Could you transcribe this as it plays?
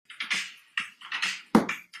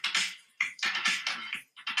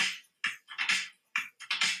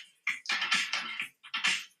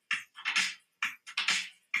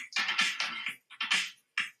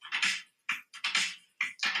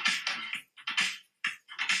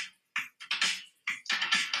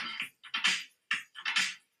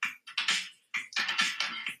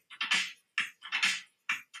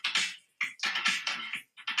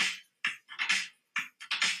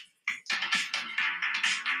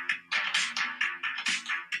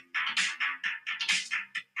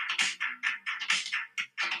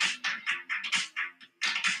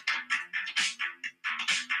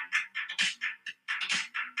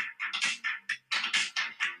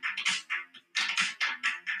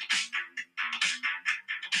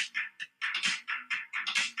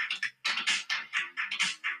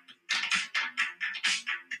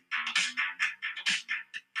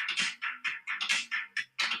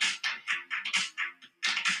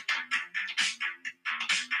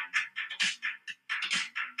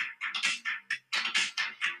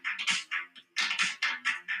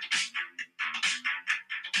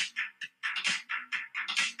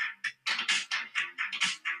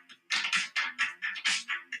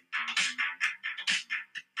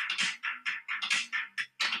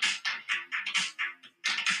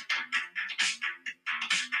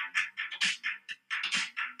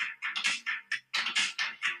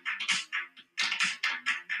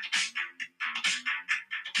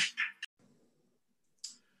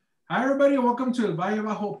Hi, everybody. Welcome to the Valle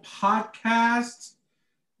Bajo podcast.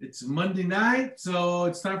 It's Monday night, so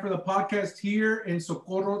it's time for the podcast here in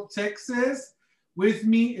Socorro, Texas. With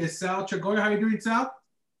me is Sal Chagoy. How are you doing, Sal?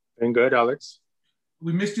 Doing good, Alex.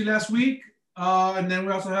 We missed you last week. And then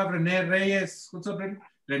we also have Rene Reyes. What's up, Rene?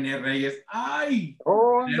 Rene Reyes. Ay!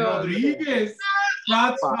 Rene Rodriguez.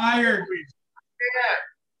 Shots fired.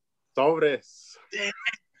 Sobres.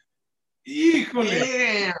 Híjole.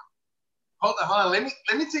 Damn. Hold on. Let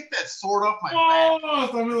me take that sword off my back.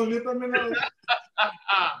 Hasta me dolió también.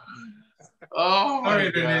 Oh, my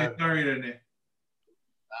Sorry, God. Rene. Sorry, Rene.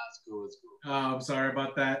 That's cool. It's cool. I'm sorry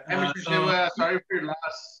about that. Sorry for your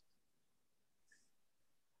loss.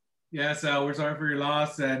 Yes, we're sorry for your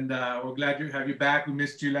loss, and we're glad to have you back. We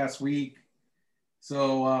missed you last week.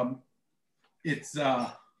 So it's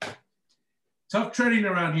tough treading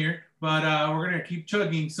around here, but we're going to keep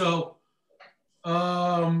chugging. So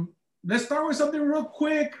let's start with something real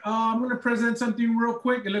quick. I'm going to present something real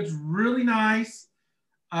quick. It looks really nice.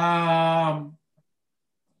 I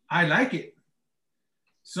like it.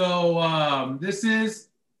 So this is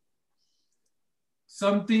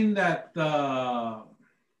something that the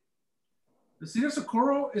city of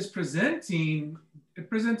Socorro is presenting. It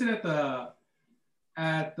presented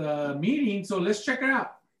at the meeting. So let's check it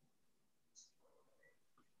out.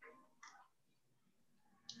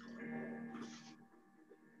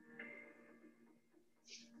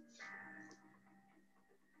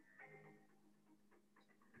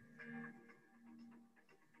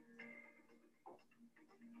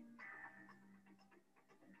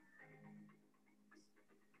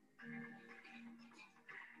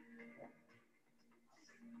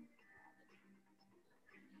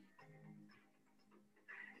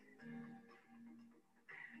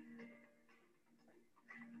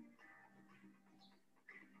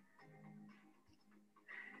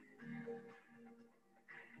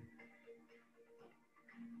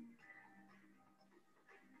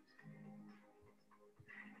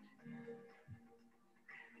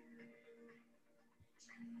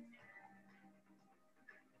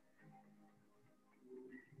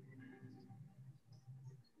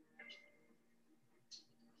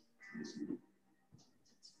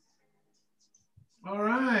 All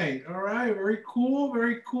right. Very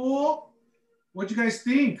cool. What do you guys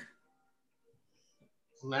think?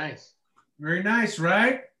 Nice. Very nice,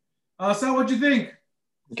 right? Sal, what do you think?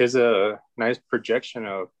 It gives a nice projection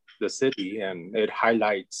of the city, and it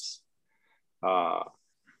highlights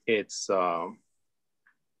its, I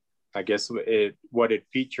guess, what it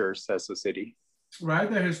features as a city. Right,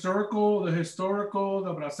 the historical, the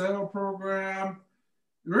Bracero program.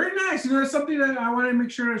 Very nice. You know, it's something that I want to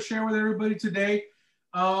make sure to share with everybody today.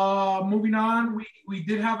 Moving on, we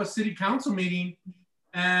did have a city council meeting,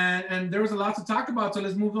 and there was a lot to talk about. So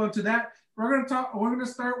let's move on to that. We're gonna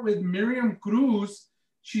start with Miriam Cruz.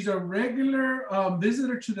 She's a regular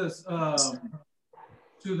visitor to this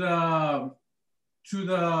to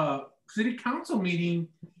the city council meeting,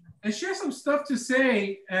 and she has some stuff to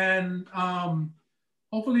say, and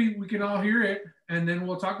hopefully we can all hear it, and then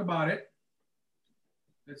we'll talk about it.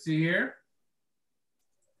 Let's see here.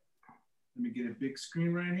 Let me get a big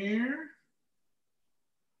screen right here.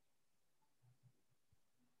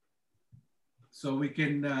 So we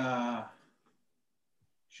can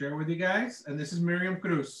share with you guys. And this is Miriam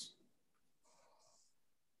Cruz.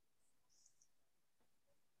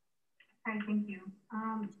 Hi, thank you.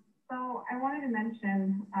 So I wanted to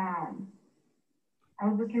mention, I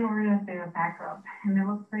was looking over the backup, and it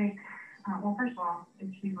looks like, well, first of all, if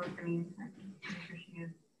she's listening, I'm sure she is.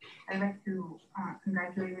 I'd like to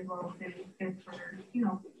congratulate as well as City for, you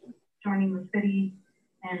know, joining the city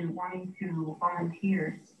and wanting to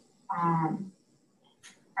volunteer.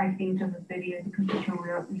 I think as a city, as a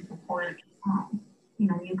constituent, we support, you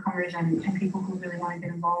know, newcomers and people who really want to get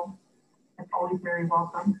involved. That's always very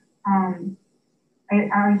welcome.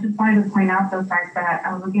 I just wanted to point out the fact that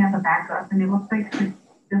I was looking at the backup, and it looks like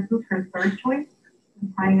this was her third choice, the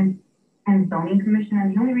Planning and Zoning Commission.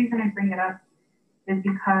 And the only reason I bring it up is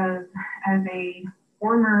because as a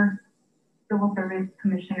former civil service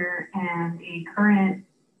commissioner and a current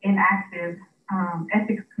inactive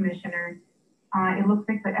ethics commissioner, it looks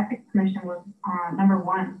like the ethics commission was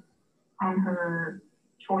 #1 on her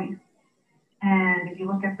choice. And if you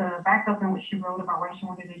look at the backup and what she wrote about why she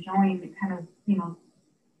wanted to join, it kind of, you know,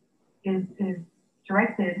 is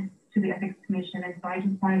directed to the ethics commission. And so I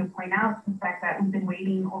just wanted to point out the fact that we've been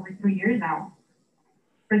waiting over 3 years now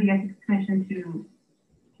for the ethics commission to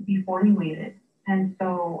be formulated. And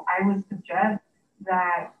so I would suggest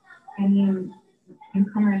that any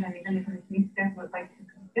newcomers and even if you would like to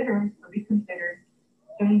consider or reconsider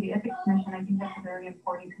joining the ethics commission, I think that's a very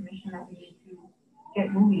important commission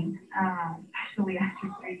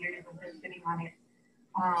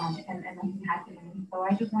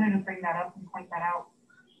bring that up and point that out.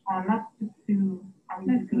 Not to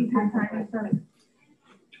obviously.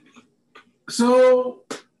 So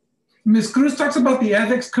Ms. Cruz talks about the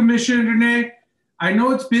Ethics Commission, Renee. I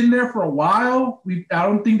know it's been there for a while. I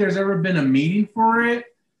don't think there's ever been a meeting for it,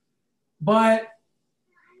 but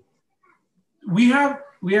we have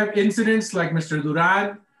incidents like Mr.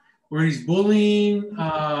 Duran, where he's bullying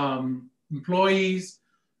employees.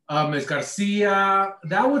 Ms. Garcia,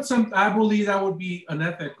 I believe that would be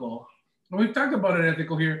unethical. And we've talked about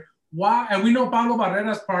unethical here. Why? And we know Pablo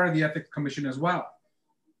Barrera is part of the Ethics Commission as well.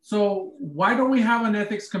 So why don't we have an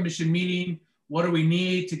Ethics Commission meeting? What do we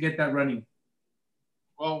need to get that running?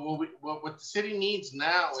 Well, what the city needs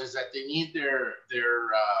now is that they need their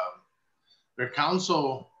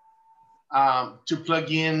council to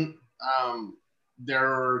plug in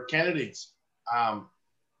their candidates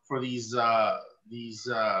for these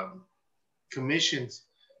commissions.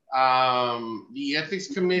 The Ethics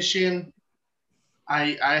Commission,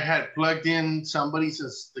 I had plugged in somebody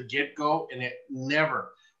since the get-go, and it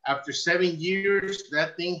never, after 7 years,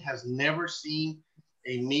 that thing has never seen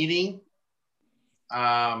a meeting,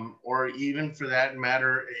 or even for that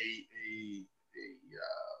matter,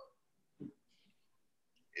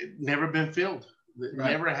 it never been filled. It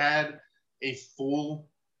never had a full,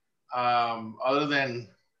 other than,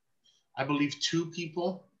 I believe, 2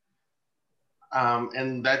 people.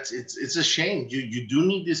 And it's a shame. You do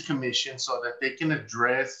need this commission so that they can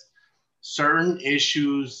address certain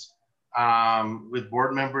issues with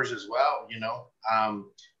board members as well, you know,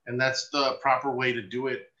 and that's the proper way to do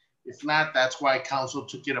it. If not, that's why council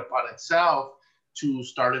took it upon itself to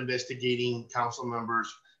start investigating council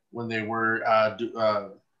members when they were,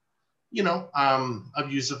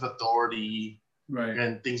 abuse of authority, right,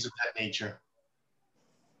 and things of that nature.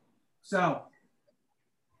 So,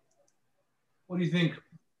 what do you think?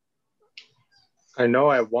 I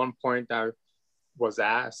know at one point I was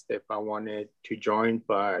asked if I wanted to join,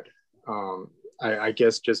 but I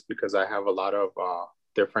guess just because I have a lot of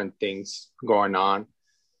different things going on,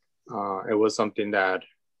 it was something that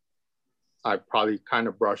I probably kind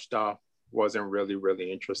of brushed off, wasn't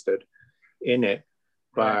really interested in it.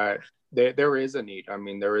 But there is a need. I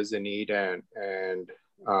mean, there is a need, and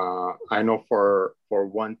I know for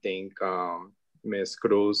one thing, Ms.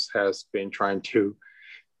 Cruz has been trying to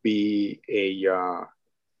be a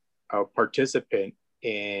participant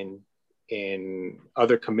in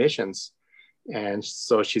other commissions, and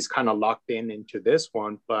so she's kind of locked into this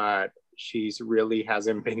one, but she's really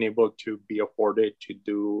hasn't been able to be afforded to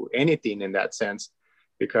do anything in that sense,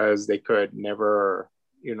 because they could never,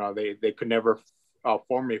 they could never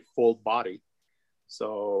form a full body.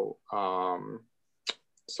 So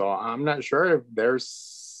so I'm not sure if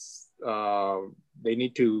there's they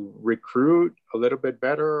need to recruit a little bit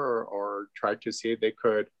better, or try to see if they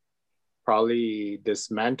could probably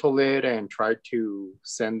dismantle it and try to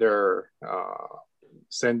send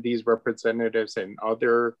these representatives in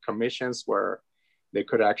other commissions where they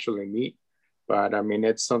could actually meet. But I mean,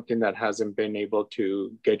 it's something that hasn't been able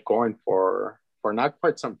to get going for not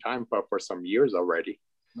quite some time, but for some years already.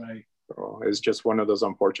 Right. So it's just one of those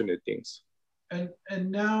unfortunate things.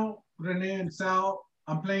 And now, Renee and Sal,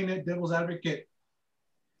 I'm playing it devil's advocate.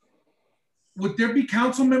 Would there be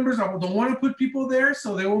council members that don't want to put people there,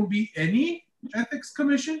 so there won't be any ethics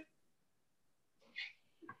commission?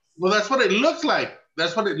 Well, that's what it looks like.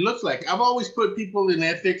 That's what it looks like. I've always put people in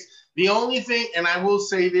ethics. The only thing, and I will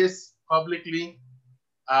say this publicly,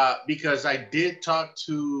 because I did talk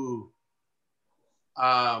to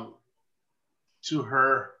her,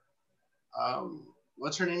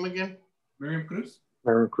 what's her name again? Miriam Cruz?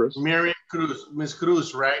 Miriam Cruz. Miriam Cruz, Ms.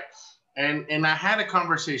 Cruz, right? And I had a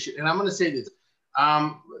conversation, and I'm going to say this.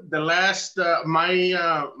 The last,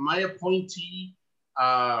 my appointee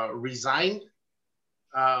resigned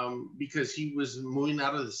because he was moving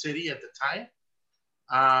out of the city at the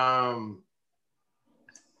time.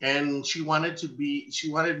 And she wanted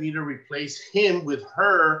me to replace him with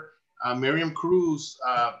her, Miriam Cruz,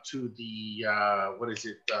 to the, what is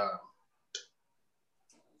it?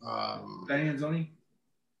 Planning and zoning?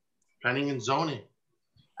 Planning and zoning.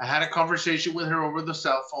 I had a conversation with her over the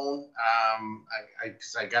cell phone.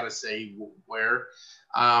 Because I gotta say where.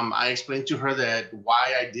 I explained to her that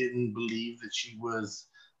why I didn't believe that she was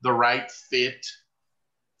the right fit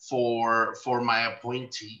for my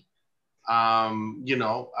appointee. I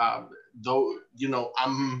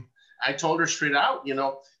told her straight out,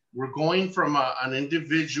 we're going from an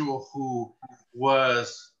individual who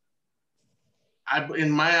was, in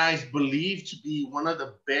my eyes, believed to be one of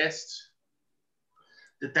the best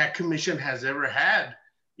that commission has ever had.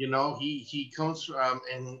 He comes from,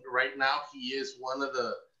 and right now he is one of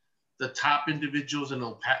the the top individuals in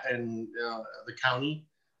the county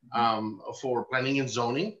for planning and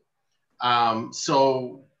zoning.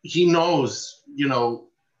 So he knows, you know,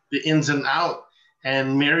 the ins and out.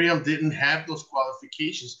 And Miriam didn't have those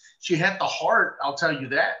qualifications. She had the heart, I'll tell you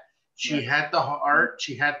that. She had the heart,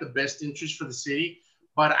 she had the best interest for the city,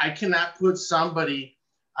 but I cannot put somebody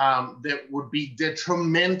that would be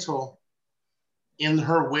detrimental in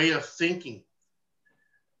her way of thinking.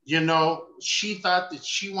 You know, she thought that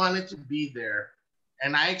she wanted to be there.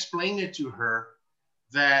 And I explained it to her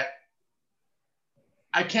that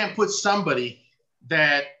I can't put somebody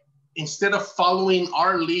that instead of following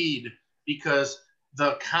our lead, because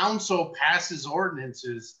the council passes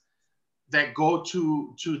ordinances that go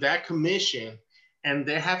to that commission and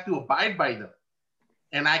they have to abide by them.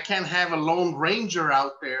 And I can't have a lone ranger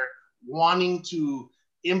out there wanting to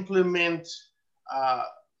implement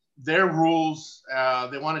their rules.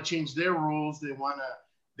 They want to change their rules. They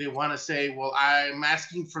want to say, well, I'm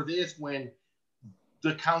asking for this when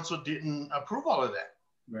the council didn't approve all of that,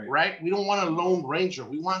 right? We don't want a lone ranger.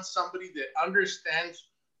 We want somebody that understands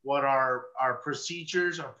what our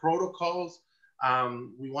procedures, our protocols.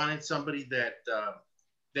 We wanted somebody that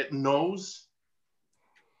knows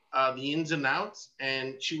the ins and outs,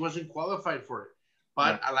 and she wasn't qualified for it.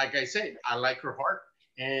 But like I said, I like her heart,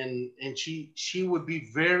 and she would be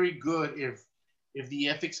very good if the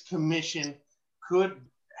ethics commission could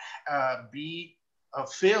be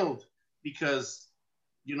filled, because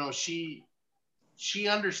you know she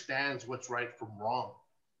understands what's right from wrong.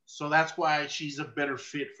 So that's why she's a better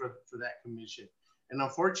fit for that commission. And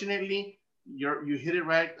unfortunately, you hit it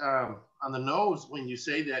right on the nose when you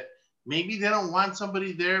say that maybe they don't want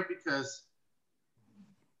somebody there because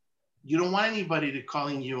you don't want anybody to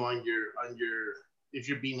calling you on your if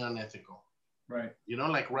you're being unethical. Right. You know,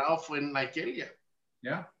 like Ralph and like Elia.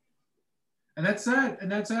 Yeah. And that's sad.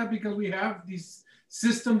 And that's sad because we have these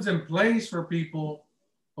systems in place for people,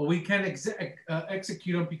 but we can't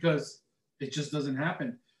execute them because it just doesn't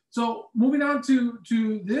happen. So moving on to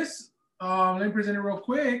this, let me present it real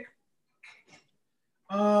quick.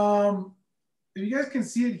 If you guys can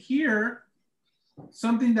see it here,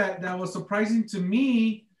 something that was surprising to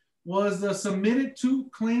me was the submitted 2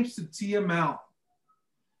 claims to TML.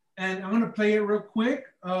 And I'm gonna play it real quick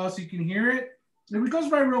so you can hear it. And it goes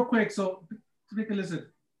by real quick, so take a listen.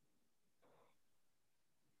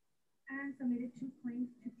 And submitted 2 claims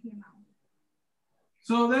to TML.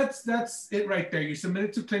 So that's it right there. You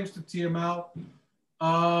submitted 2 claims to TML.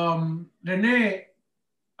 Rene,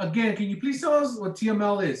 again, can you please tell us what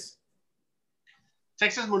TML is?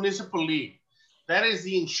 Texas Municipal League. That is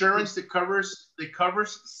the insurance that covers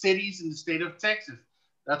cities in the state of Texas.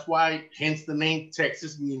 That's why, hence the name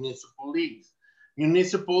Texas Municipal Leagues.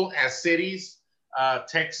 Municipal as cities,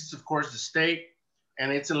 Texas, of course, the state,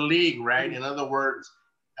 and it's a league, right? In other words,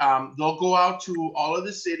 they'll go out to all of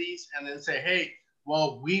the cities and then say, hey,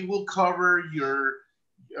 well, we will cover your,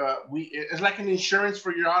 it's like an insurance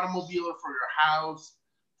for your automobile or for your house,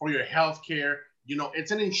 for your health care. You know,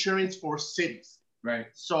 it's an insurance for cities. Right.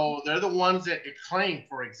 So they're the ones that claim,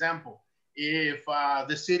 for example, if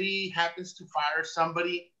the city happens to fire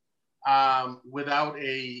somebody without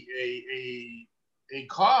a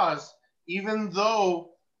cause, even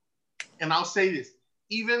though, and I'll say this,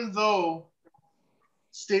 even though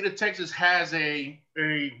state of Texas has a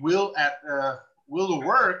will to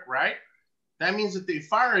work, right? That means that they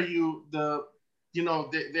fire you,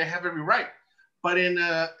 they have every right. But in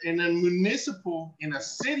a municipal, in a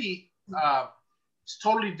city, it's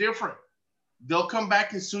totally different. They'll come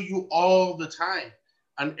back and sue you all the time.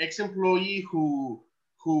 An ex-employee who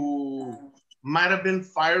might have been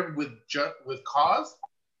fired with cause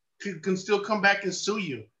can still come back and sue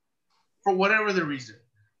you for whatever the reason.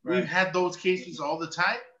 Right. We've had those cases all the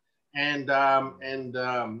time, and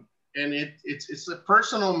it's a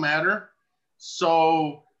personal matter.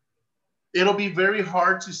 So it'll be very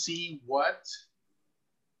hard to see what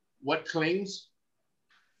claims,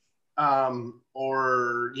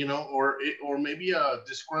 or maybe a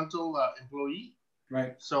disgruntled employee.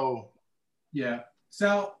 Right. So, yeah.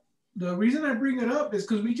 So the reason I bring it up is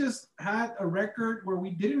because we just had a record where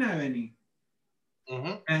we didn't have any,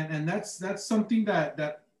 and that's something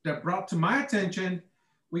that brought to my attention.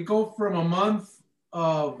 We go from a month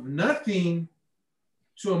of nothing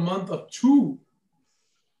to a month of 2.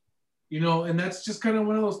 And that's just kind of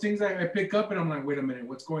one of those things I pick up and I'm like, wait a minute,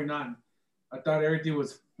 what's going on? I thought everything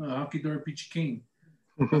was hunky-dory peachy keen.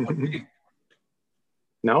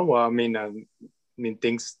 No, well, I mean,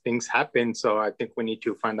 things happen. So I think we need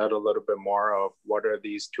to find out a little bit more of what are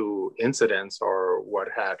these 2 incidents or what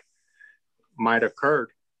might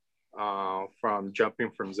occurred. from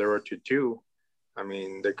jumping from 0 to 2. I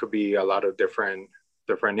mean, there could be a lot of different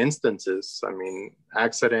instances. I mean,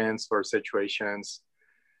 accidents or situations.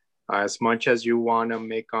 As much as you want to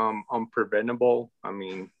make them unpreventable, I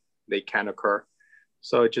mean, they can occur.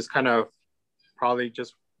 So it just kind of probably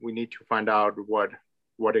just we need to find out what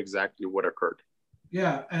exactly what occurred.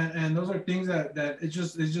 Yeah, and those are things that it's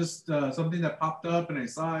just something that popped up and I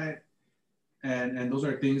saw it, and those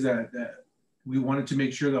are things that we wanted to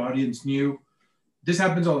make sure the audience knew. This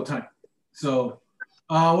happens all the time. So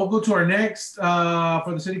we'll go to our next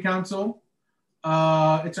for the city council.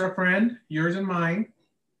 It's our friend, yours and mine,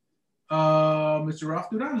 Mr. Ralph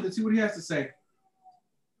Duran. Let's see what he has to say.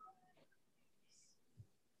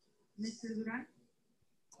 Mr. Duran?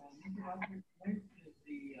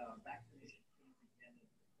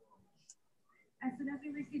 As soon as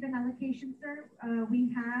we receive an allocation, sir,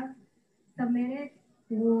 we have submitted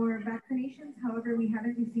for vaccinations. However, we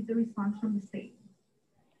haven't received a response from the state.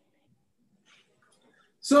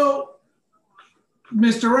 So,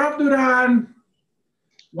 Mr. Ralph Duran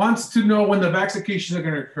wants to know when the vaccinations are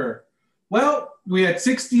going to occur. Well, we had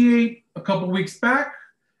 68 a couple weeks back,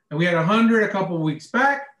 and we had 100 a couple weeks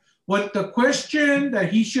back. What the question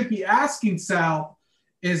that he should be asking, Sal,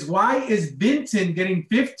 is why is Vinton getting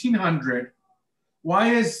 1,500?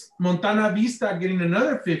 Why is Montana Vista getting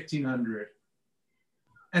another 1,500?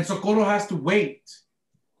 And Socorro has to wait.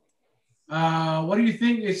 What do you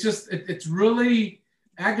think? It's just, it's really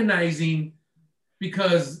agonizing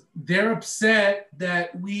because they're upset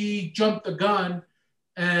that we jumped the gun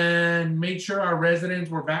and made sure our residents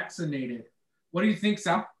were vaccinated. What do you think,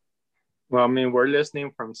 Sal? Well, I mean, we're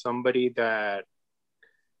listening from somebody that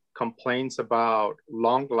complains about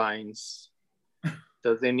long lines,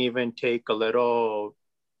 doesn't even take a little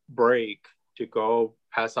break to go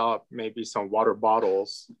pass out maybe some water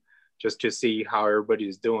bottles just to see how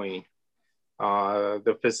everybody's doing.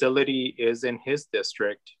 The facility is in his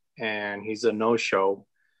district and he's a no-show,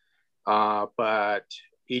 but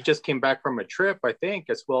he just came back from a trip, I think,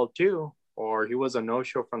 as well too, or he was a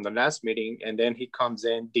no-show from the last meeting, and then he comes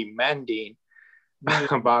in demanding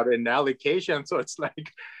about an allocation. So it's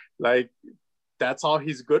like that's all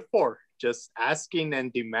he's good for, just asking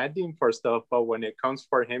and demanding for stuff. But when it comes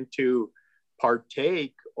for him to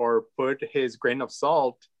partake or put his grain of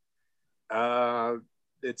salt,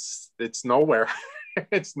 it's nowhere.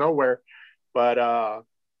 It's nowhere. But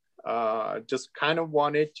just kind of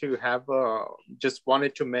wanted to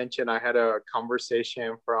mention, I had a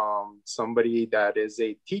conversation from somebody that is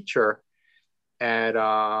a teacher at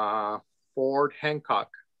Fort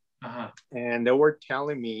Hancock. And they were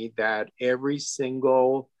telling me that every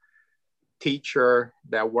single teacher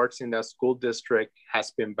that works in that school district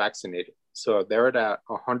has been vaccinated. So they're at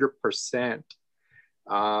 100%.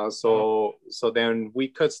 So then we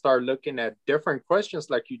could start looking at different questions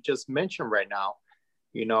like you just mentioned right now.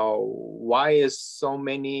 You know, why is so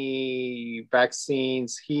many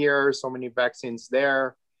vaccines here, so many vaccines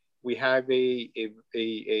there? We have a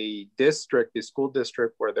district, a school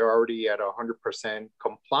district, where they're already at 100%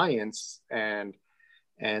 compliance. And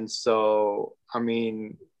so, I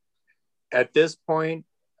mean, at this point,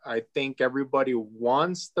 I think everybody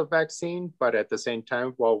wants the vaccine, but at the same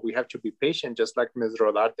time, well, we have to be patient, just like Ms.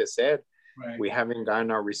 Rodarte said. Right. We haven't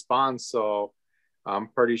gotten a response. So I'm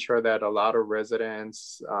pretty sure that a lot of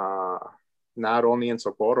residents, not only in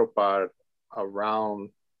Socorro, but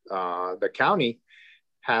around the county,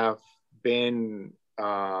 have been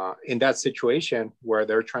in that situation where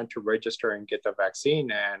they're trying to register and get the vaccine,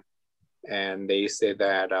 and they say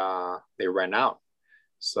that they ran out.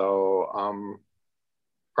 So I'm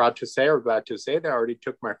proud to say, or glad to say, that I already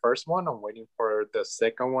took my first one. I'm waiting for the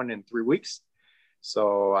second one in 3 weeks.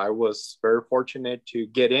 So I was very fortunate to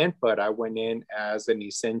get in, but I went in as an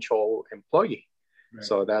essential employee. Right.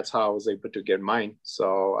 So that's how I was able to get mine.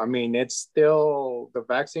 So, I mean, it's still, the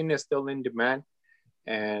vaccine is still in demand.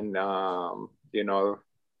 And, you know,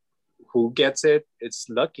 who gets it, it's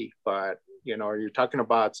lucky. But, you know, you're talking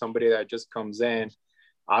about somebody that just comes in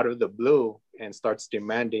out of the blue and starts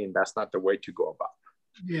demanding. That's not the way to go about it.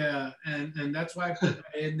 Yeah, and that's why I put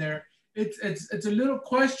that in there. It's a little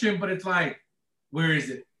question, but it's like, where is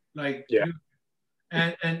it? Like, yeah.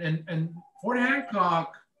 And Fort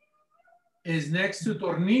Hancock is next to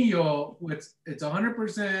Tornillo. It's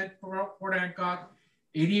 100% for Fort Hancock,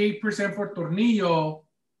 88% for Tornillo,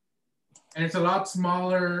 and it's a lot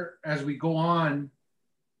smaller as we go on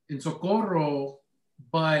in Socorro.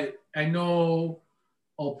 But I know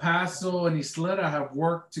El Paso and Isleta have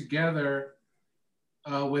worked together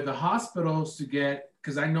with the hospitals to get,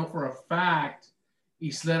 because I know for a fact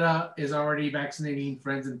Isleta is already vaccinating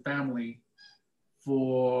friends and family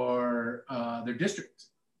for their district.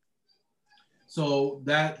 So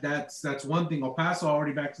that's one thing. El Paso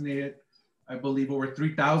already vaccinated, I believe, over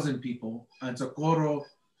 3,000 people, and Socorro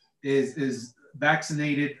is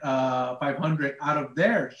vaccinated 500 out of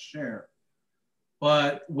their share.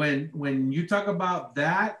 But when you talk about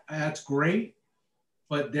that, that's great.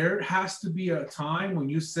 But there has to be a time when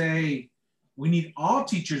you say, we need all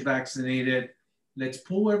teachers vaccinated. Let's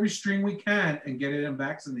pull every string we can and get them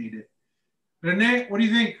vaccinated. Renee, what do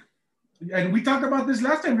you think? And we talked about this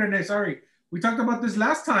last time, Renee, sorry. We talked about this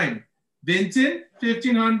last time. Vinton,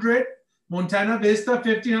 1,500. Montana Vista,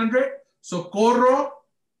 1,500. Socorro,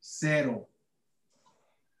 0.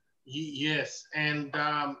 Yes, and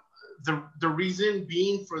the reason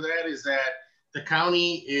being for that is that the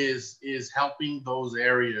county is helping those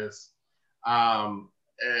areas,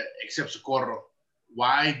 except Socorro.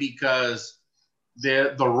 Why? Because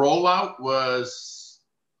the rollout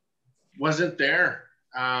wasn't there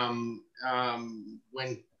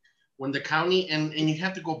when the county, and you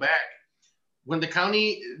have to go back. When the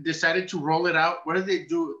county decided to roll it out, where did they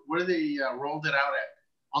do it? Where did they rolled it out at?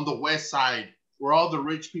 On the west side, where all the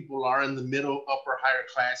rich people are, in the middle, upper, higher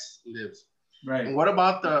class lives. Right. And what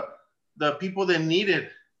about the people that need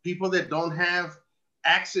it? People that don't have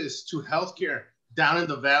access to healthcare down in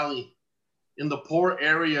the valley, in the poor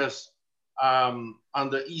areas, on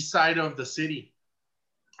the east side of the city.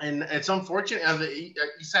 And it's unfortunate, on the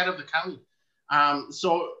east side of the county.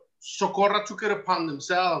 So Socorro took it upon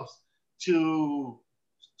themselves to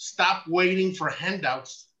stop waiting for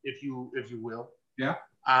handouts, if you will. Yeah.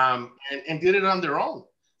 And did it on their own.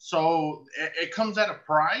 So it comes at a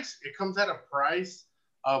price. It comes at a price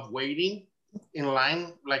of waiting in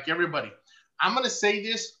line like everybody. I'm going to say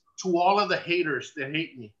this to all of the haters that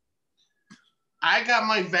hate me. I got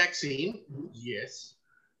my vaccine, yes,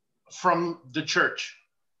 from the church.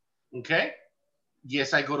 Okay?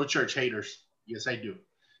 Yes, I go to church, haters. Yes, I do.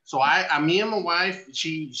 So me and my wife,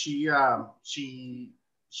 she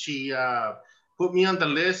put me on the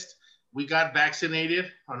list. We got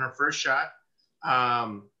vaccinated on her first shot,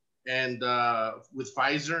 and with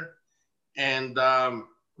Pfizer, and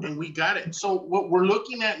we got it. So what we're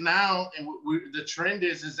looking at now, and the trend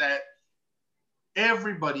is that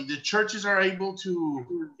everybody, the churches are able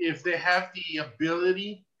to, if they have the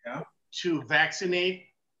ability to vaccinate,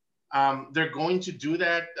 they're going to do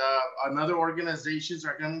that. And other organizations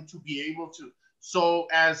are going to be able to. So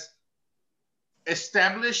as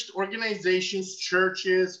established organizations,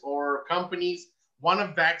 churches, or companies want to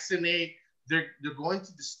vaccinate, they're going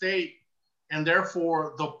to the state, and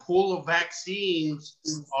therefore the pool of vaccines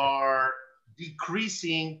are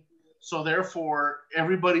decreasing. So therefore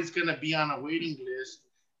everybody's going to be on a waiting list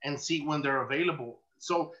and see when they're available.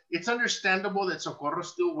 So it's understandable that Socorro is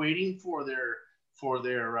still waiting for their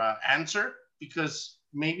answer, because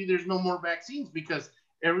maybe there's no more vaccines, because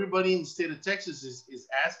everybody in the state of Texas is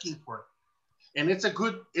asking for it. And it's a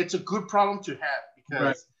good problem to have,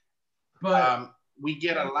 because we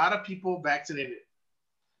get a lot of people vaccinated.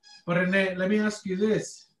 But Rene, let me ask you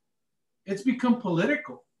this. It's become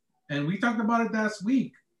political. And we talked about it last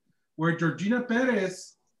week, where Georgina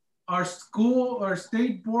Perez, our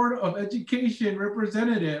state board of education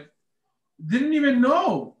representative, didn't even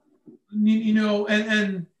know,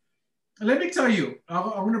 and let me tell you,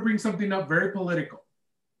 I'm going to bring something up very political.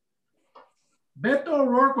 Beto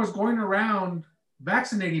O'Rourke was going around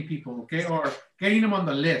vaccinating people, okay, or getting them on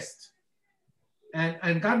the list.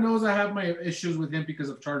 And God knows I have my issues with him because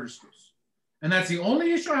of charter schools. And that's the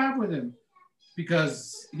only issue I have with him,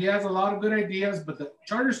 because he has a lot of good ideas, but the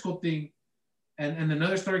charter school thing, and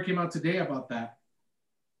another story came out today about that.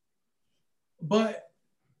 But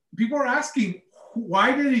people are asking,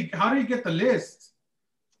 how did he get the list?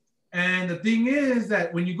 And the thing is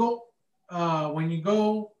that when you go,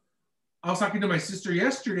 I was talking to my sister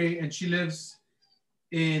yesterday, and she lives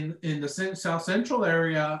in the South Central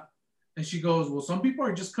area, and she goes, well, some people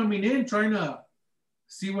are just coming in trying to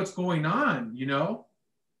see what's going on,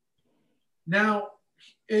 Now,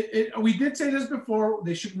 we did say this before,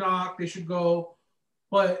 they should knock, they should go,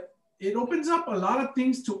 but it opens up a lot of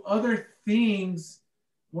things to other things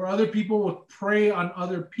where other people would prey on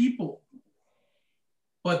other people.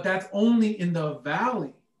 But that's only in the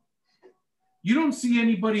valley. You don't see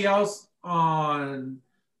anybody else on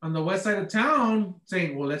the west side of town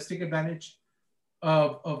saying, well, let's take advantage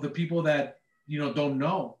of the people that don't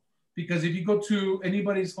know. Because if you go to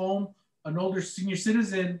anybody's home, an older senior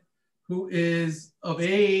citizen who is of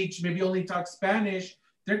age, maybe only talks Spanish,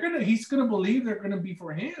 he's gonna believe they're gonna be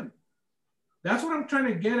for him. That's what I'm trying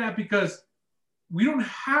to get at, because we don't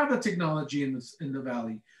have the technology in the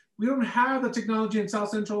valley. We don't have the technology in South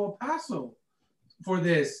Central El Paso. for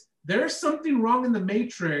this. There's something wrong in the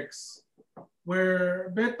matrix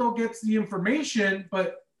where Beto gets the information,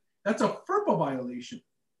 but that's a FERPA violation.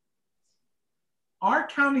 Our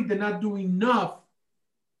county did not do enough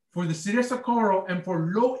for the city of Socorro and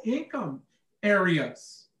for low income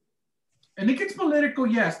areas. And it gets political,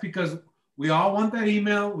 yes, because we all want that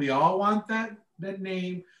email. We all want that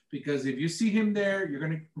name, because if you see him there, you're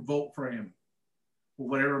going to vote for him or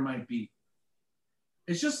whatever it might be.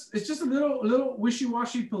 It's just a little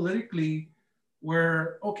wishy-washy politically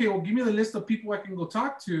where, okay, well, give me the list of people I can go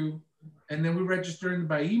talk to, and then we register them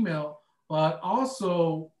by email, but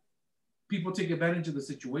also people take advantage of the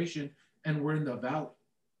situation, and we're in the valley.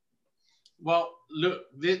 Well, look,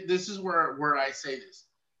 this is where I say this.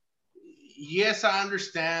 Yes, I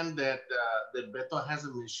understand that that Beto has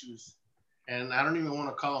some issues, and I don't even want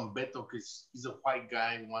to call him Beto because he's a white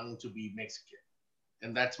guy wanting to be Mexican,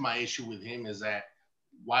 and that's my issue with him, is that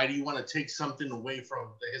why do you want to take something away from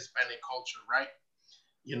the Hispanic culture, right?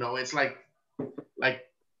 You know, it's like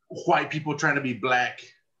white people trying to be black.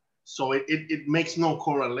 So it makes no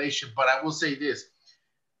correlation. But I will say this.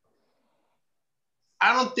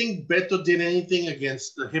 I don't think Beto did anything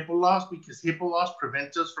against the HIPAA laws, because HIPAA laws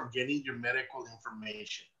prevent us from getting your medical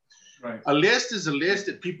information. Right. A list is a list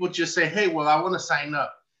that people just say, hey, well, I want to sign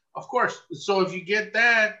up. Of course. So if you get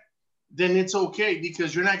that, then it's okay,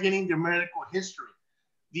 because you're not getting your medical history.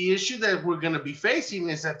 The issue that we're going to be facing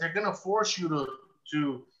is that they're going to force you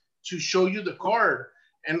to show you the card.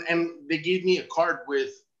 And they gave me a card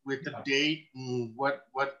with the date and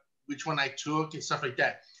which one I took and stuff like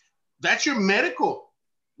that. That's your medical,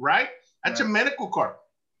 right? That's a medical card.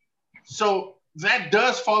 So that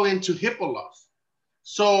does fall into HIPAA laws.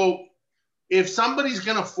 So if somebody's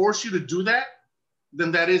going to force you to do that,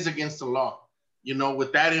 then that is against the law, you know,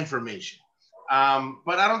 with that information.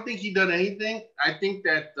 But I don't think he done anything. I think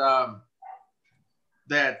that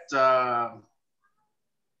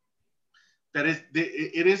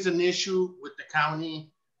it is an issue with the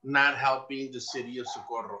county not helping the city of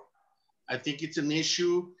Socorro. I think it's an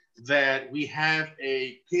issue that we have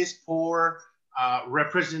a piss poor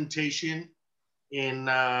representation in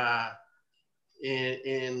Liliana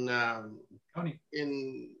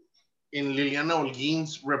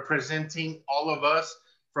Holguin's representing all of us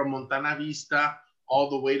from Montana Vista all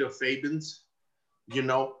the way to Fabens. You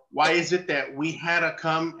know, why is it that we had to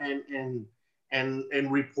come and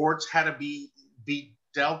reports had to be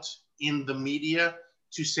dealt in the media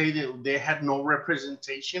to say that they had no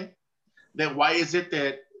representation? That why is it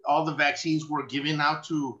that all the vaccines were given out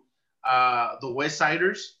to the West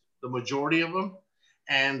Siders, the majority of them,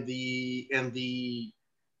 and the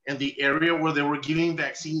area where they were giving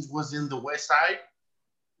vaccines was in the West Side,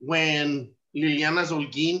 when Liliana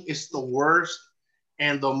Holguin is the worst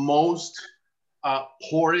and the most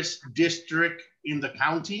poorest district in the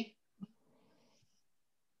county?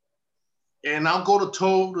 And I'll go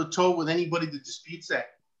toe to toe with anybody that disputes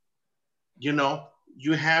that. You know,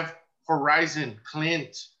 you have Horizon,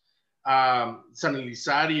 Clint, San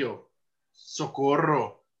Elizario,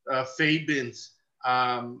 Socorro, Fabens,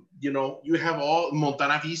 you know, you have all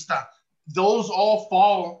Montana Vista. Those all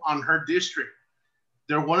fall on her district.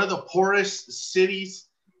 They're one of the poorest cities,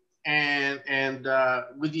 and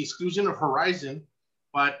with the exclusion of Horizon,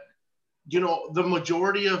 but you know, the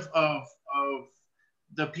majority of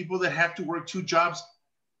the people that have to work two jobs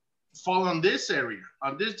fall on this area,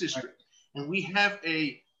 on this district. And we have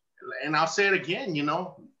and I'll say it again, you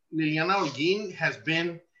know, Liliana Holguin has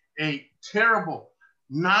been a terrible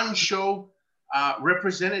non-show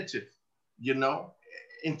representative, you know,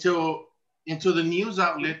 until the news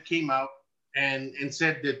outlet came out and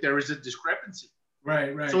said that there is a discrepancy.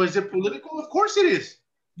 Right. So is it political? Of course it is.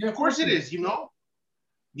 Yeah, of course it is. You know,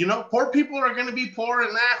 poor people are going to be poor,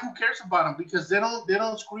 and who cares about them, because they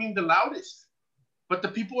don't scream the loudest. But the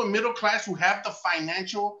people in middle class who have the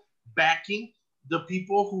financial backing, the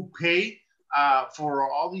people who pay for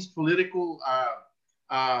all these political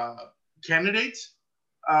candidates,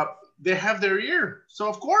 they have their ear. So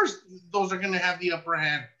of course those are going to have the upper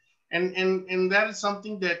hand. And that is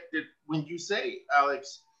something that when you say,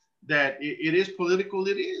 Alex, that it is political,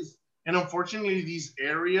 it is. And unfortunately, these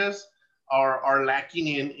areas are lacking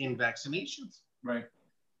in vaccinations. Right.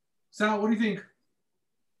 Sal, what do you think?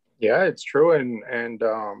 Yeah, it's true. And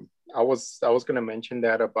I was going to mention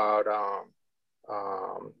that about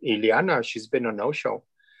Ileana. She's been a no-show.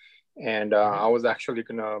 And I was actually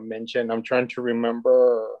going to mention, I'm trying to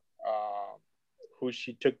remember who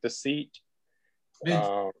she took the seat.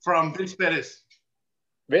 From Vince Perez.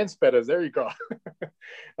 Vince Perez, there you go.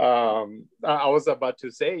 I was about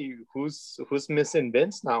to say, who's missing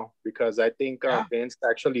Vince now? Because I think Vince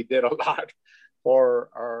actually did a lot for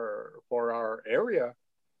our area.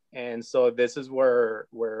 And so this is where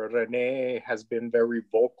Renee has been very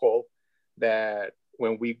vocal that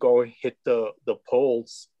when we go hit the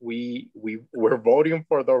polls, we're voting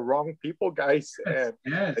for the wrong people, guys. And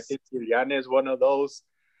yes. I think Liliana is one of those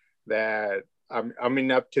that I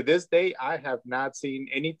mean, up to this day, I have not seen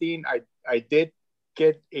anything. I did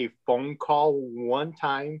get a phone call one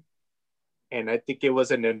time, and I think it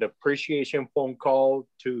was an appreciation phone call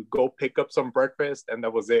to go pick up some breakfast, and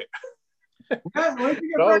that was it. Yeah, why did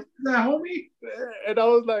you get breakfast, homie? And I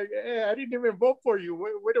was like, hey, I didn't even vote for you.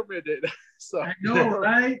 Wait a minute. So I know,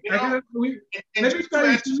 right? Let me tell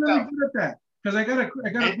you, she's really good at that. Because I got a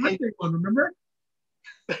birthday one, remember?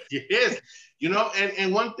 Yes. You know,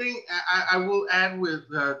 and one thing I will add with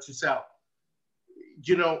to Sal,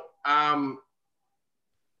 you know,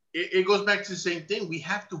 it goes back to the same thing. We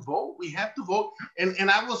have to vote. We have to vote.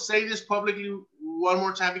 And I will say this publicly one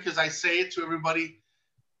more time because I say it to everybody.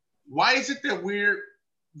 Why is it that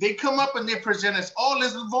they come up and they present us, oh,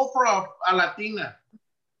 let's vote for a Latina.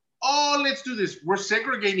 Oh, let's do this. We're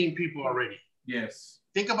segregating people already. Yes.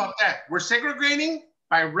 Think about that. We're segregating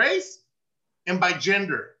by race and by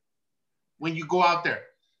gender when you go out there.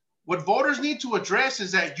 What voters need to address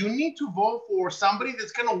is that you need to vote for somebody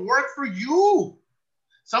that's going to work for you.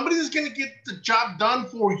 Somebody that's going to get the job done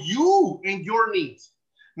for you and your needs.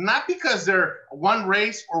 Not because they're one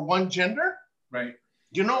race or one gender. Right.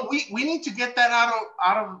 You know, we need to get that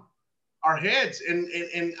out of our heads and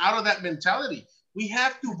out of that mentality. We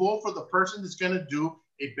have to vote for the person that's going to do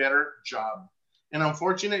a better job. And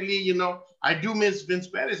unfortunately, you know, I do miss Vince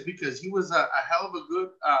Perez because he was a hell of a good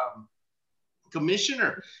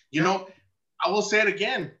commissioner. You know, I will say it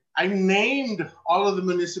again. I named all of the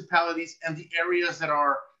municipalities and the areas that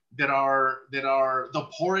are the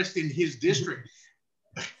poorest in his district.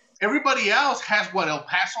 Everybody else has what, El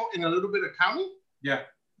Paso and a little bit of county? Yeah.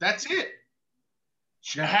 That's it.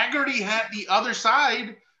 Yeah. Haggerty had the other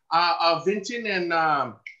side of Vinton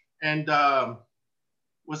and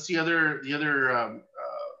what's the other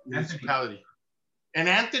municipality? And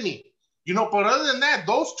Anthony. You know, but other than that,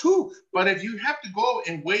 those two. But if you have to go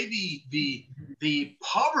and weigh the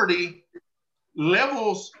poverty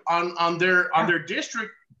levels on their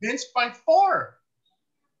district, Vince by far.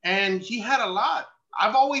 And he had a lot.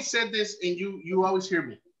 I've always said this, and you always hear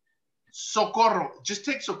me. Socorro, just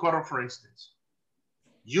take Socorro for instance.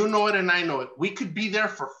 You know it and I know it. We could be there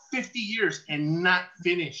for 50 years and not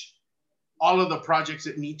finish all of the projects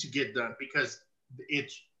that need to get done because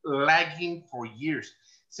it's lagging for years.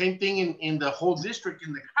 Same thing in the whole district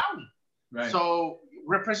in the county. Right. So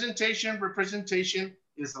representation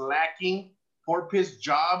is lacking. Poor Pitt's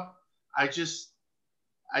job. I just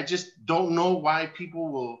don't know why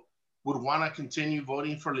people would want to continue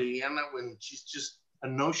voting for Liliana when she's just a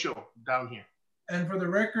no-show down here. And for the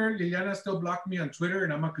record, Liliana still blocked me on Twitter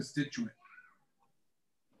and I'm a constituent.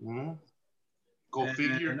 Mm-hmm. Go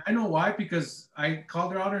figure. And I know why, because I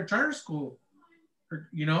called her out in charter school.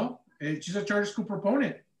 You know, she's a charter school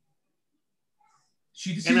proponent.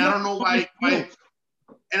 And I don't know why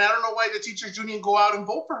and I don't know why the teachers union go out and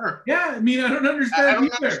vote for her. Yeah, I mean, I don't understand. I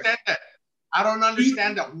don't understand that. I don't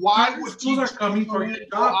understand that. Why would schools are coming for your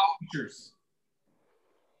job, teachers?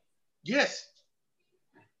 Yes.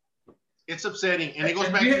 It's upsetting, and it goes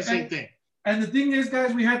back to the same thing. And the thing is,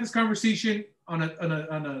 guys, we had this conversation on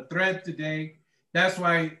a thread today. That's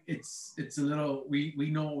why it's a little, we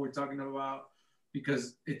know what we're talking about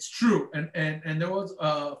because it's true. And there was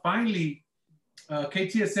finally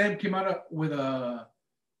KTSM came out with a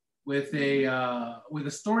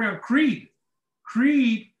story on CREEED.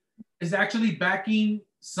 CREEED is actually backing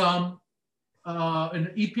some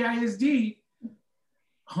an EPISD,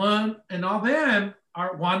 and all them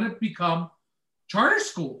want to become charter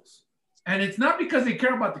schools. And it's not because they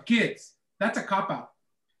care about the kids. That's a cop-out.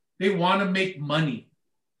 They want to make money.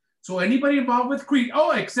 So anybody involved with CREEED,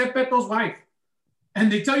 except Beto's wife. And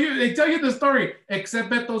they tell you the story, except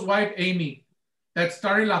Beto's wife, Amy, that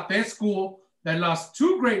started La Fe school, that lost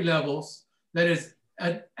 2 grade levels, that is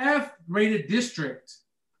an F-graded district.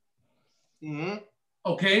 Mm-hmm.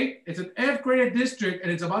 Okay, it's an F-graded district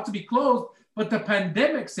and it's about to be closed, but the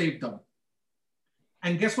pandemic saved them.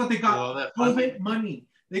 And guess what they got? COVID money.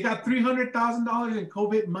 They got $300,000 in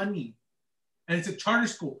COVID money. And it's a charter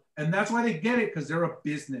school. And that's why they get it, because they're a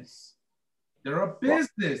business. They're a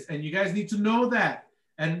business. And you guys need to know that.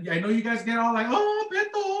 And I know you guys get all like,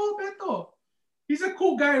 Beto. He's a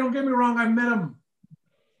cool guy. Don't get me wrong. I met him.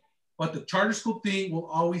 But the charter school thing will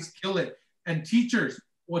always kill it. And teachers,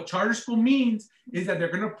 what charter school means is that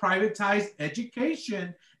they're going to privatize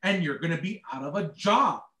education and you're going to be out of a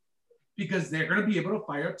job. because they're going to be able to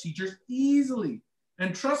fire teachers easily.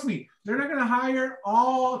 And trust me, they're not going to hire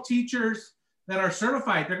all teachers that are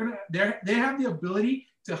certified. They have the ability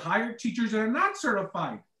to hire teachers that are not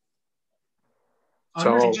certified.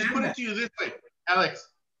 So put it to you this way, Alex.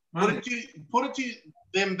 Put it to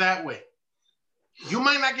them that way. You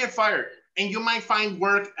might not get fired, and you might find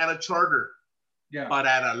work at a charter, but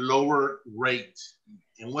at a lower rate.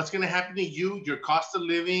 And what's going to happen to you? Your cost of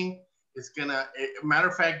living is going to, matter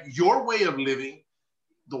of fact, your way of living,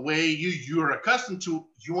 the way you're accustomed to,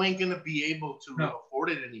 you ain't going to be able to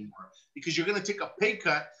afford it anymore, because you're going to take a pay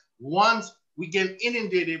cut once we get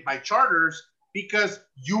inundated by charters because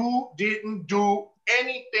you didn't do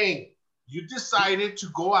anything. You decided to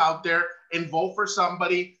go out there and vote for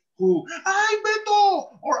somebody who, ay,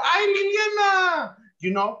 Beto, or ay, Liliana,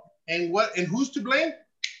 you know, and who's to blame?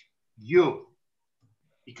 You,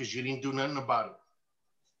 because you didn't do nothing about it.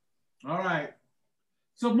 All right.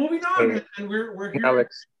 So moving on, and we're here.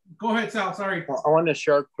 Alex, go ahead, Sal. Sorry. I want to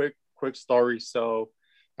share a quick story. So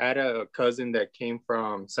I had a cousin that came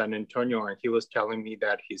from San Antonio, and he was telling me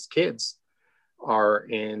that his kids are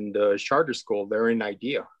in the charter school. They're in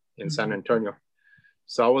IDEA in San Antonio.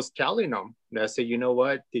 So I was telling him, and I said, you know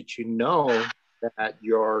what? Did you know that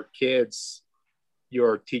your kids,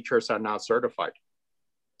 your teachers are not certified?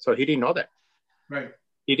 So he didn't know that. Right.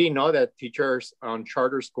 He didn't know that teachers on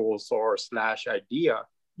charter schools or /IDEA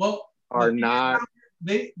are not.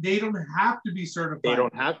 They don't have to be certified. They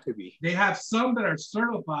don't have to be. They have some that are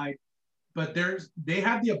certified, but they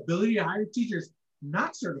have the ability to hire teachers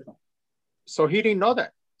not certified. So he didn't know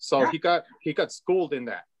that. So he got schooled in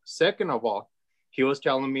that. Second of all, he was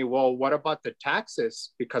telling me, well, what about the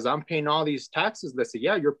taxes? Because I'm paying all these taxes. They said,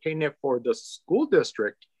 yeah, you're paying it for the school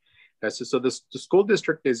district. I said, so the school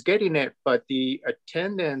district is getting it, but the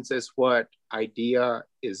attendance is what IDEA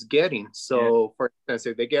is getting. So for instance,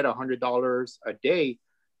 if they get $100 a day,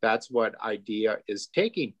 that's what IDEA is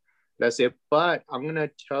taking. That's it. But I'm going to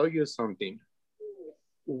tell you something.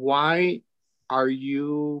 Why are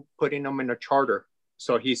you putting them in a charter?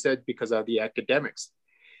 So he said, because of the academics.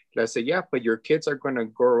 I said, yeah, but your kids are going to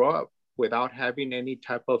grow up without having any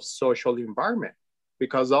type of social environment,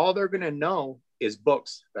 because all they're going to know is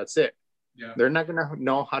books. That's it. Yeah. They're not going to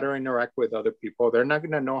know how to interact with other people. They're not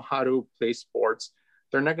going to know how to play sports.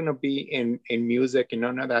 They're not going to be in music and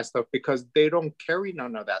none of that stuff, because they don't carry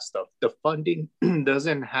none of that stuff. The funding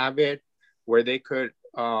doesn't have it where they could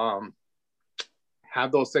have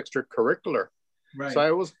those extracurricular. Right. So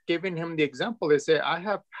I was giving him the example. They say, I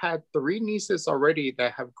have had 3 nieces already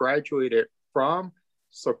that have graduated from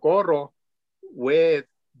Socorro with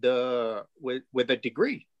a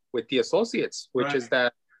degree, with the associates, which is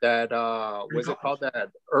that what's it called,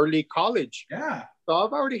 that early college. Yeah. So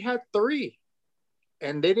I've already had 3,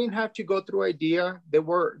 and they didn't have to go through IDEA. They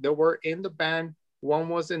were in the band. One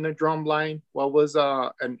was in the drum line. One was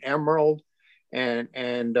an emerald, and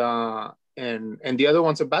the other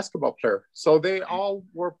one's a basketball player. So they all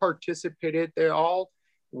were participated. They all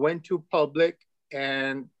went to public,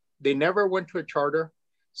 and they never went to a charter.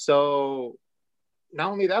 So not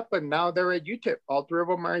only that, but now they're at UTEP. All 3 of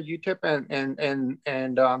them are at UTEP, and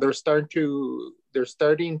they're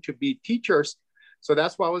starting to be teachers. So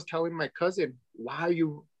that's why I was telling my cousin, why are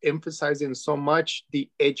you emphasizing so much the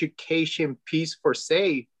education piece per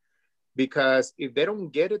se? Because if they don't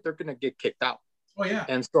get it, they're gonna get kicked out. Oh yeah.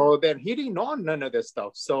 And so then he didn't know none of this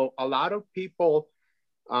stuff. So a lot of people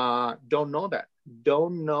don't know that.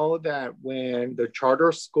 Don't know that when the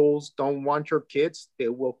charter schools don't want your kids, they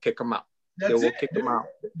will kick them out. They will kick them out.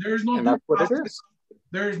 There's no due process.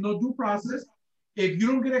 There is no due process. If you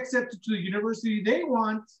don't get accepted to the university they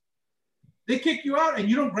want, they kick you out and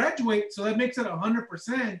you don't graduate. So that makes it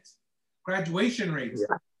 100% graduation rates.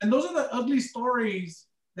 Yeah. And those are the ugly stories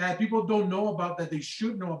that people don't know about, that they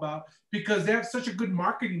should know about, because they have such a good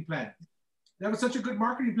marketing plan. They have such a good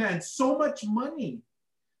marketing plan. So much money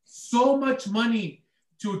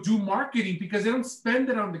to do marketing, because they don't spend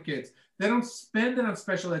it on the kids. They don't spend it on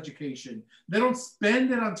special education. They don't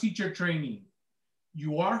spend it on teacher training.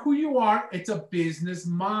 You are who you are. It's a business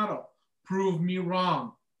model. Prove me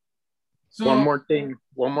wrong. So one more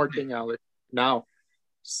thing, Alex. Now,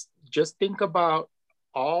 just think about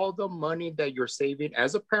all the money that you're saving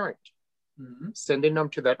as a parent, sending them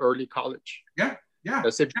to that early college. Yeah.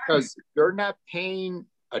 That's it, because you're not paying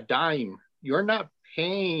a dime. You're not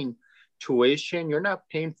paying tuition. You're not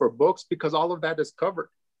paying for books, because all of that is covered.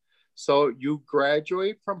 So you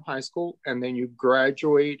graduate from high school, and then you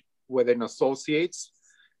graduate with an associate's,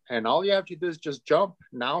 and all you have to do is just jump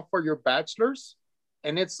now for your bachelor's,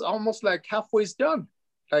 and it's almost like halfway done.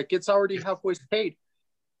 Like it's already halfway paid.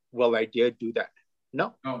 Well, IDEA do that.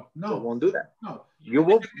 No, No, they no, won't do that. no.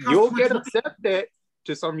 You'll get accepted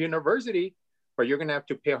to some university, but you're gonna have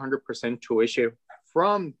to pay 100% tuition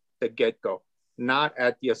from the get-go, not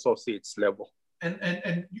at the associate's level.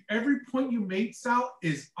 And every point you made, Sal,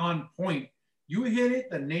 is on point. You hit it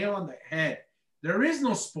the nail on the head. There is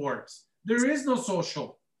no sports. There is no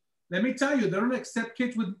social. Let me tell you, they don't accept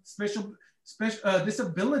kids with special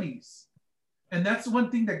disabilities. And that's one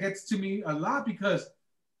thing that gets to me a lot, because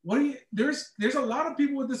there's a lot of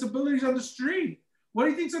people with disabilities on the street. What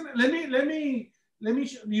do you think? Let me,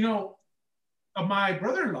 you know, my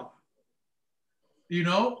brother-in-law, you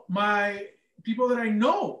know, my people that I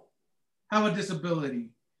know have a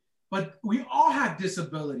disability, but we all have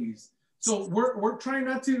disabilities. So we're trying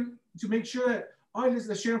not to make sure that, oh,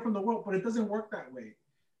 let's share from the world, but it doesn't work that way.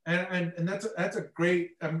 And that's a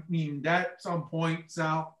great, I mean, that's on point,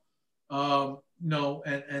 Sal. No,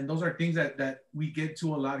 and those are things that we get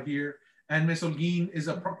to a lot here. And Ms. Holguin is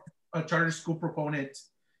a charter school proponent,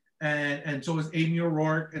 and so is Amy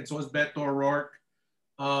O'Rourke, and so is Beto O'Rourke.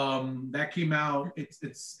 That came out. It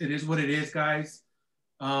is what it is, guys.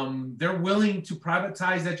 They're willing to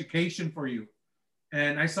privatize education for you.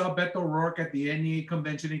 And I saw Beto O'Rourke at the NEA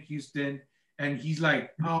convention in Houston, and he's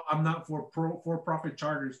like, oh, I'm not for for-profit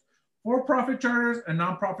charters. For-profit charters and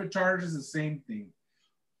non-profit charters is the same thing.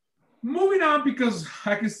 Moving on, because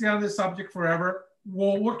I can stay on this subject forever.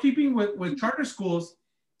 Well, we're keeping with charter schools.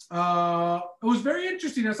 It was very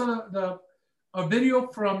interesting. I saw a video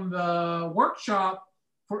from the workshop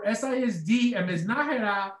for SISD and Ms.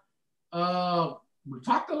 Nájera. We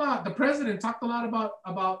talked a lot. The president talked a lot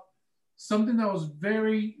about something that was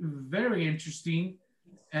very, very interesting,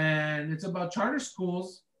 and it's about charter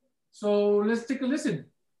schools. So let's take a listen.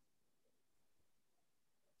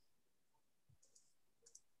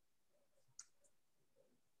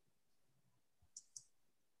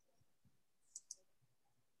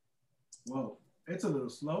 Whoa, it's a little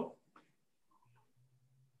slow.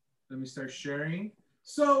 Let me start sharing.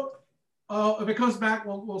 So if it comes back,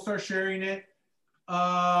 we'll start sharing it.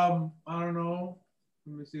 I don't know.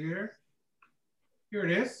 Let me see here. Here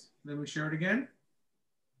it is. Let me share it again.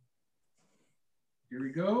 Here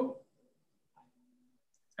we go.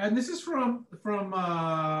 And this is from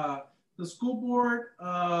the school board,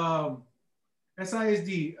 SISD.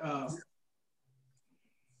 Here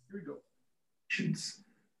we go.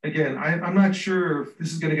 Again, I'm not sure if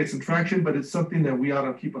this is going to get some traction, but it's something that we ought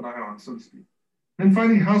to keep an eye on, so to speak. Then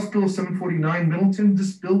finally, House Bill 749, Middleton.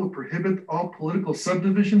 This bill would prohibit all political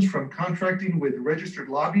subdivisions from contracting with registered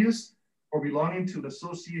lobbyists or belonging to an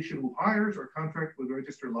association who hires or contract with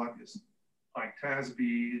registered lobbyists, like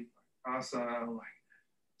TASB, CASA,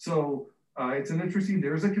 So it's an interesting,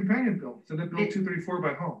 there is a companion bill. Senate Bill 234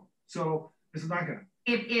 by Home. So this is not gonna.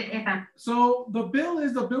 So the bill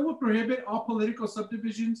will prohibit all political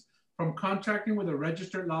subdivisions from contracting with a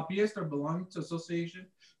registered lobbyist or belonging to association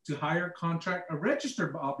to hire, contract a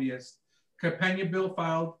registered lobbyist. Companion bill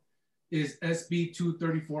filed is SB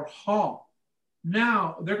 234 Hall.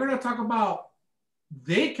 Now they're going to talk about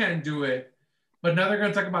they can do it, but now they're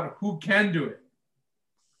going to talk about who can do it.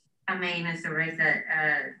 I mean, Mr. Reza,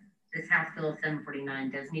 this House Bill 749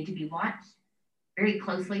 does need to be watched very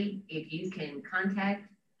closely. If you can contact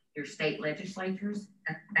your state legislatures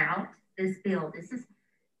about this bill, this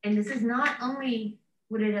is not only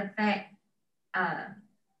would it affect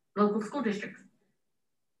local school districts,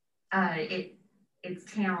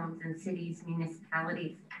 it's towns and cities,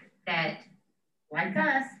 municipalities that, like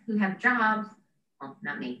us, who have jobs. Well,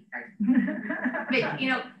 not me, sorry. But you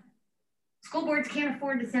know, school boards can't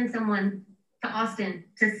afford to send someone to Austin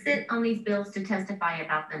to sit on these bills to testify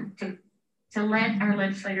about them, to let our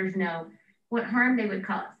legislators know what harm they would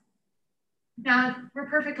cause. Now, if we're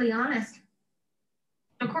perfectly honest,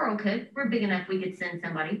 Socorro could. We're big enough we could send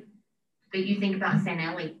somebody. But you think about St.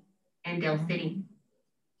 Ellie and Dale City.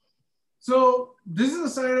 So this is a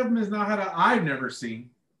side of Ms. Nájera I've never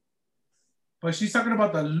seen. But she's talking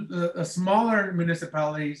about the smaller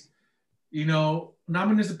municipalities, you know, not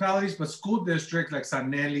municipalities, but school districts like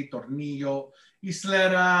San Eli, Tornillo,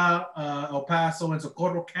 Isleta, El Paso, and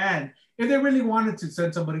Socorro can, if they really wanted to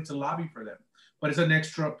send somebody to lobby for them. But it's an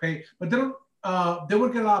extra pay. But they don't. They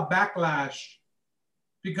would get a lot of backlash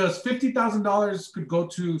because $50,000 could go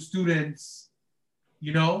to students,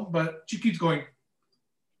 you know. But she keeps going.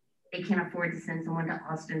 They can't afford to send someone to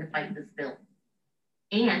Austin to fight this bill.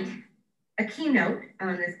 And a keynote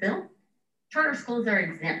on this bill: charter schools are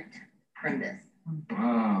exempt from this.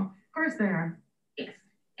 Wow. Of course they are. Yes,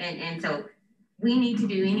 and so we need to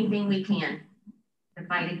do anything we can to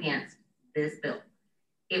fight against this bill.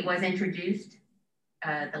 It was introduced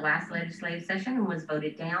the last legislative session and was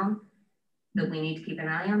voted down. that we need to keep an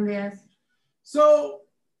eye on this. So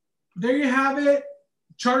there you have it.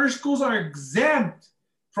 Charter schools are exempt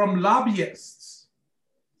from lobbyists.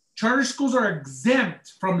 Charter schools are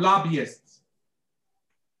exempt from lobbyists.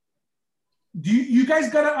 You guys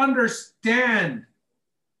got to understand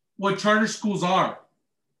what charter schools are.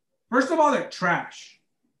 First of all, they're trash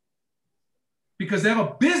because they have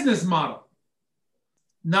a business model,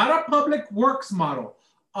 not a public works model,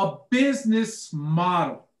 a business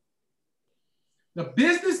model. The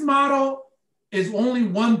business model is only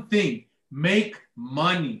one thing: make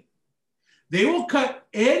money. They will cut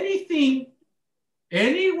anything,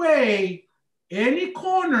 any way, any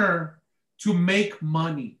corner to make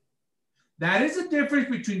money. That is the difference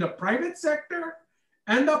between the private sector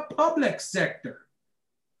and the public sector.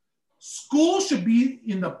 School should be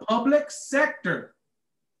in the public sector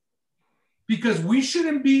because we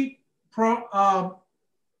shouldn't be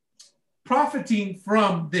profiting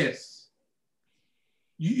from this.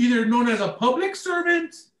 You're either known as a public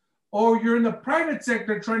servant or you're in the private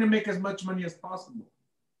sector trying to make as much money as possible.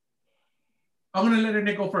 I'm going to let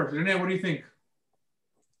Rene go first. Rene, what do you think?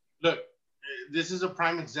 Look, this is a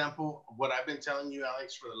prime example of what I've been telling you,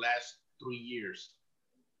 Alex, for the last 3 years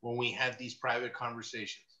when we had these private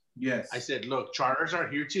conversations. Yes. I said, look, charters are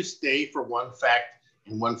here to stay for one fact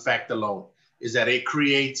and one fact alone, is that it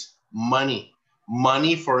creates money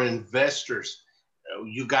for investors.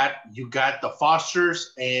 You got the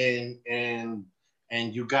Fosters and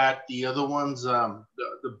you got the other ones,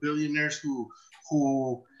 the billionaires who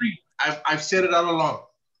I've said it all along.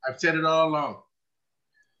 I've said it all along.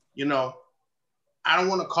 You know, I don't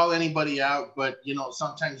want to call anybody out, but you know,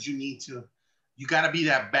 sometimes you got to be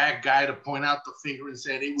that bad guy to point out the finger and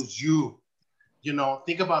say it was you. You know,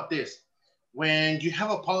 think about this. When you have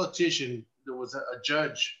a politician, there was a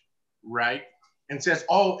judge, right? And says,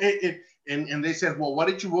 oh, and they said, well, why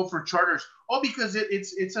did you vote for charters? Oh, because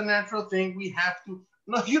it's a natural thing. We have to.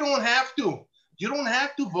 No, you don't have to. You don't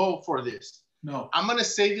have to vote for this. No. I'm going to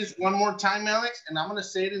say this one more time, Alex, and I'm going to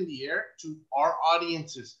say it in the air to our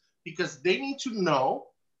audiences because they need to know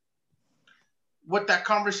what that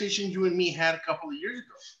conversation you and me had a couple of years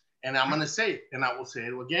ago. And I'm going to say it, and I will say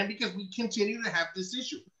it again because we continue to have this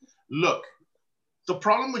issue. Look, the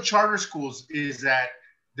problem with charter schools is that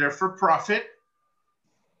they're for profit.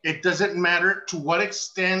 It doesn't matter to what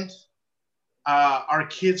extent our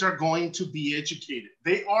kids are going to be educated.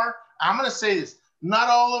 They are, I'm going to say this, not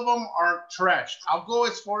all of them are trash. I'll go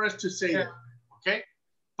as far as to say that, okay?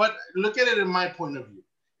 But look at it in my point of view.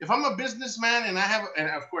 If I'm a businessman and and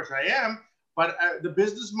of course I am, but the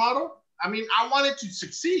business model, I mean, I want it to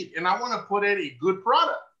succeed and I want to put in a good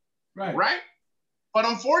product, right? But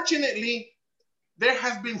unfortunately, there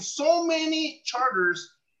have been so many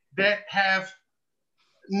charters that have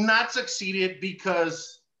not succeeded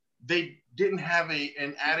because they didn't have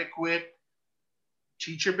an adequate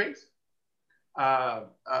teacher base,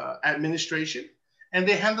 administration, and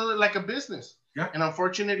they handle it like a business. Yeah. And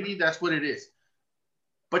unfortunately, that's what it is.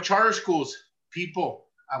 But charter schools, people,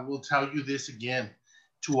 I will tell you this again,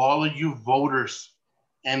 to all of you voters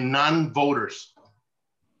and non-voters,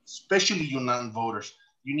 especially you non-voters,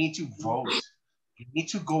 you need to vote. You need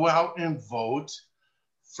to go out and vote,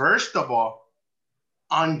 first of all,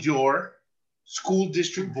 on your school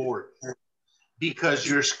district board, because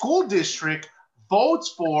your school district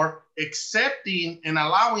votes for accepting and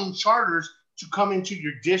allowing charters to come into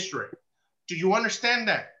your district. Do you understand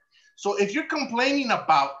that? So if you're complaining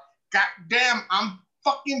about, God damn, I'm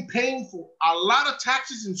fucking paying for a lot of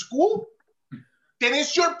taxes in school, then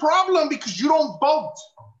it's your problem because you don't vote.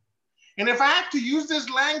 And if I have to use this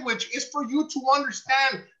language, it's for you to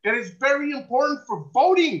understand that it's very important for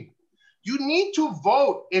voting. You need to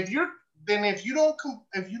vote. If you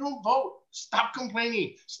don't vote, stop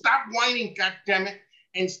complaining, stop whining, God damn it,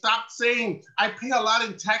 and stop saying I pay a lot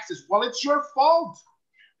in taxes. Well, it's your fault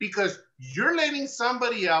because you're letting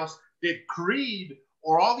somebody else, that CREEED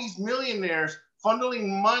or all these millionaires,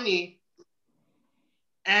 funneling money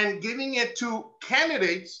and giving it to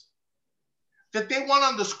candidates that they want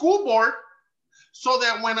on the school board, so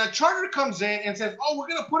that when a charter comes in and says, oh, we're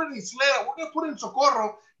going to put it in Isleta, we're going to put it in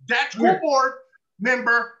Socorro, that school board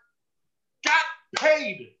member got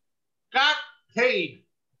paid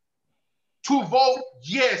to vote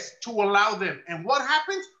yes to allow them. And what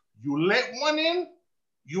happens? You let one in,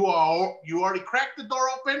 you already cracked the door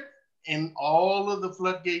open, and all of the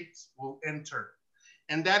floodgates will enter.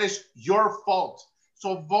 And that is your fault.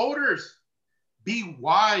 So voters, be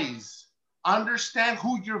wise. Understand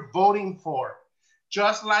who you're voting for.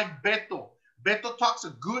 Just like Beto. Beto talks a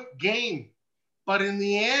good game, but in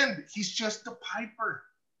the end, he's just a piper.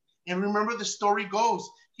 And remember, the story goes,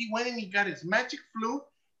 He went and he got his magic flute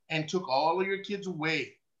and took all of your kids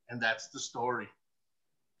away. And that's the story.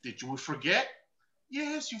 Did you forget?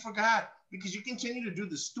 Yes, you forgot, because you continue to do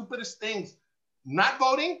the stupidest things, not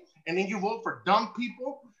voting, and then you vote for dumb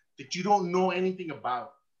people that you don't know anything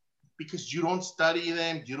about because you don't study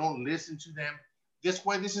them, you don't listen to them. That's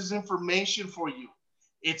why this is information for you.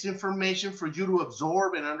 It's information for you to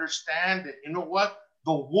absorb and understand that, you know what?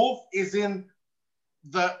 The wolf is in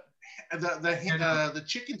the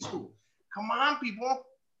chicken coop. Come on, people.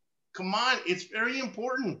 Come on. It's very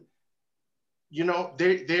important. You know,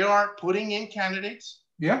 they are putting in candidates.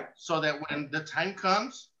 Yeah. So that when the time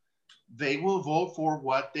comes, they will vote for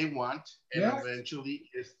what they want and eventually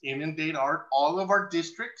inundate all of our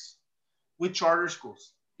districts with charter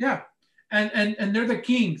schools. Yeah. And they're the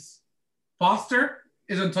kings. Foster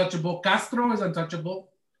is untouchable. Castro is untouchable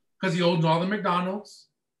because he owns all the McDonald's.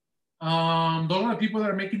 Those are the people that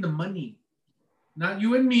are making the money, not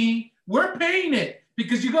you and me. We're paying it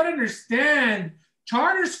because you got to understand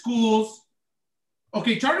charter schools.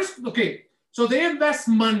 Okay, so they invest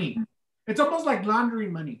money. It's almost like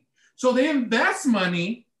laundering money. So they invest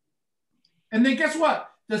money, and then guess what?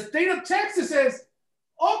 The state of Texas says,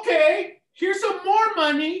 okay, here's some more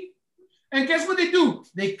money. And guess what they do?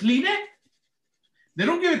 They clean it. They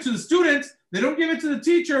don't give it to the students. They don't give it to the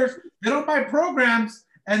teachers. They don't buy programs.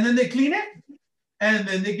 And then they clean it. And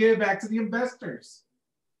then they give it back to the investors.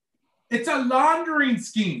 It's a laundering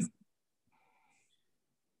scheme.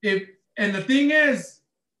 And the thing is,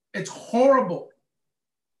 it's horrible.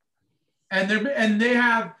 And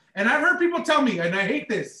I've heard people tell me, and I hate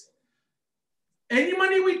this, any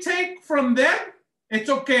money we take from them, it's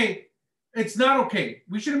okay. It's not okay.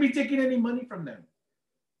 We shouldn't be taking any money from them.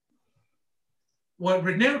 What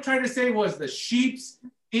Renee tried to say was the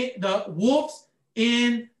wolves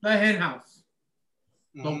in the hen house.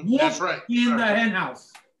 The wolf in the hen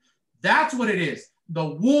house. That's what it is. The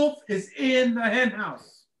wolf is in the hen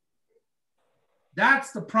house.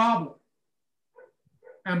 That's the problem.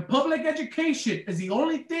 And public education is the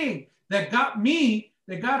only thing that got me,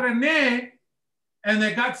 that got Renee, and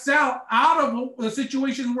that got Sal out of the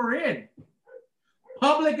situations we're in.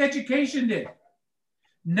 Public education did.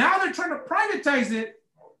 Now they're trying to privatize it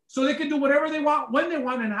so they can do whatever they want, when they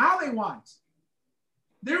want, and how they want.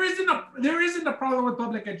 There isn't a problem with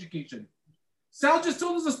public education. Sal just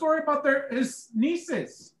told us a story about his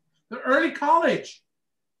nieces, the early college.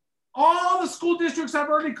 All the school districts have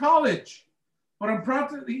early college, but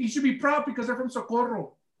he should be proud because they're from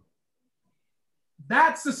Socorro.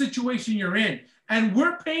 That's the situation you're in. And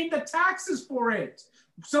we're paying the taxes for it.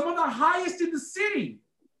 Some of the highest in the city.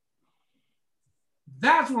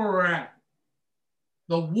 That's where we're at.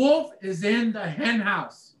 The wolf is in the hen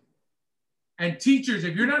house. And teachers,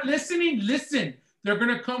 if you're not listening, listen. They're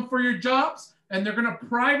going to come for your jobs and they're going to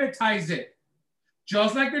privatize it.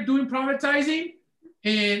 Just like they're doing privatizing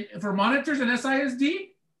for monitors and SISD.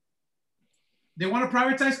 They want to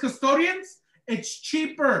privatize custodians. It's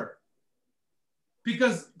cheaper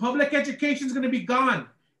because public education is going to be gone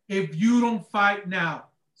if you don't fight now.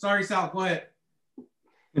 Sorry, Sal, go ahead.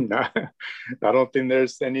 No, I don't think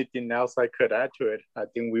there's anything else I could add to it. I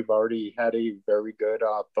think we've already had a very good,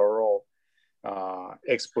 thorough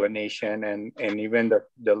explanation and even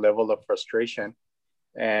the level of frustration.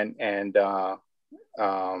 And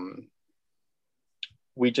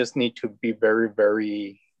we just need to be very,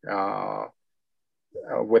 very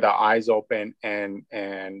with our eyes open, and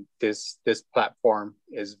this platform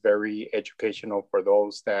is very educational for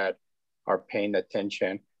those that are paying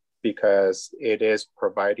attention, because it is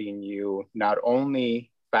providing you not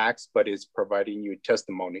only facts, but it's providing you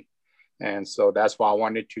testimony. And so that's why I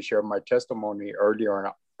wanted to share my testimony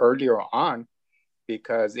earlier on,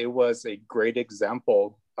 because it was a great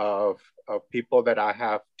example of people that I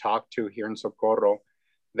have talked to here in Socorro,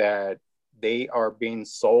 that they are being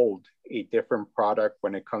sold a different product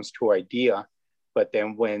when it comes to idea. But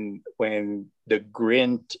then when the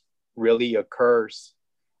grind really occurs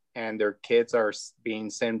and their kids are being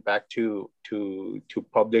sent back to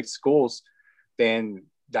public schools, then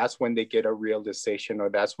that's when they get a realization, or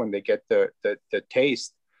that's when they get the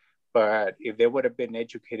taste. But if they would have been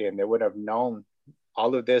educated and they would have known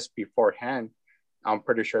all of this beforehand, I'm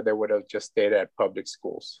pretty sure they would have just stayed at public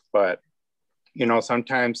schools. But,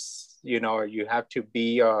 sometimes, you have to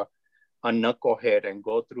be a knucklehead and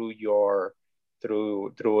go through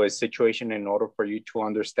a situation in order for you to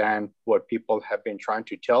understand what people have been trying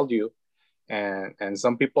to tell you. And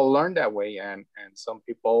some people learn that way, and some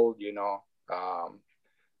people,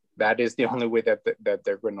 that is the only way that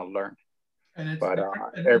they're going to learn. But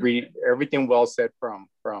everything well said from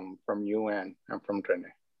you and from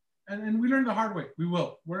Rene. and we learned the hard way. We're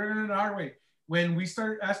going to learn the hard way. When we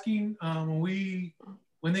start asking,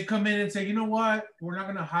 when they come in and say, you know what, we're not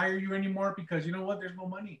going to hire you anymore because you know what, there's no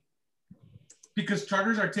money. Because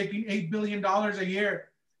charters are taking $8 billion a year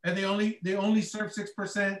and they only serve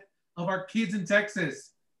 6% of our kids in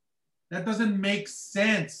Texas. That doesn't make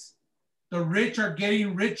sense. The rich are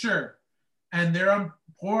getting richer and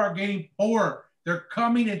poor are getting poorer. They're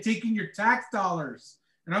coming and taking your tax dollars.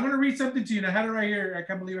 And I'm going to read something to you. And I had it right here. I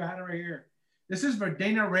can't believe I had it right here. This is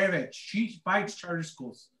Verdena Revich. She fights charter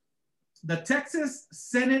schools. The Texas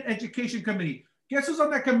Senate Education Committee. Guess who's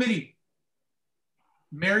on that committee?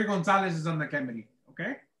 Mary Gonzalez is on the committee,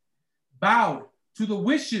 okay? Bowed to the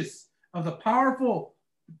wishes of the powerful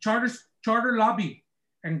charter lobby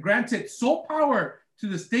and granted sole power to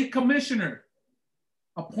the state commissioner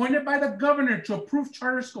appointed by the governor to approve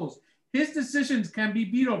charter schools. His decisions can be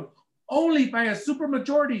vetoed only by a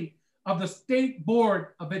supermajority of the State Board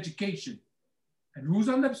of Education. And who's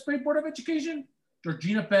on the State Board of Education?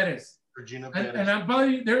 Georgina Perez. And I'm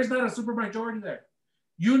telling you, there is not a supermajority there.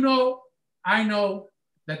 You know, I know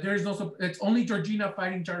that there is no, it's only Georgina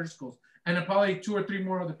fighting charter schools and probably 2 or 3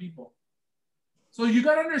 more other people. So you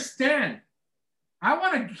got to understand, I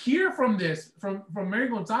want to hear from this, from Mary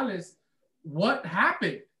Gonzalez, what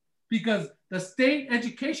happened, because the State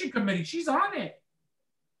Education Committee, she's on it.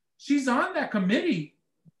 She's on that committee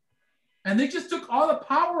and they just took all the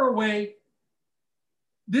power away.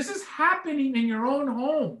 This is happening in your own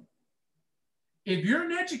home. If you're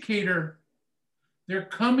an educator, they're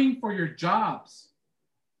coming for your jobs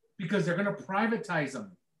because they're going to privatize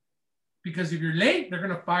them. Because if you're late, they're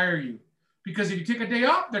going to fire you. Because if you take a day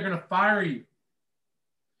off, they're going to fire you.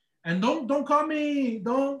 And don't call me,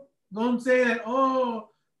 don't say that, oh,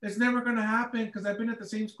 it's never going to happen because I've been at the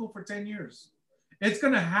same school for 10 years. It's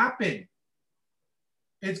going to happen.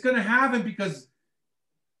 It's going to happen because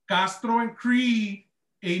Castro and CREEED,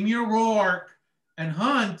 Amy O'Rourke, and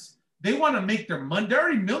Hunt, they want to make their money. They're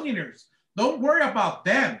already millionaires. Don't worry about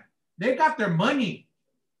them. They got their money.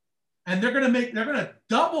 And they're going to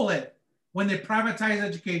double it when they privatize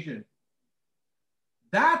education.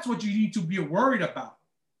 That's what you need to be worried about.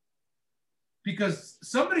 Because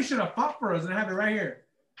somebody should have fought for us, and I have it right here.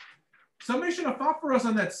 Somebody should have fought for us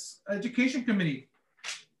on that education committee.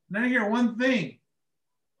 And I hear one thing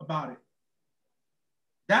about it.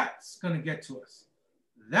 That's going to get to us.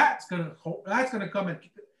 That's going to come and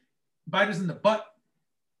bite us in the butt.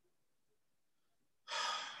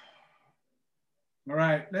 All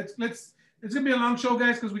right, it's going to be a long show,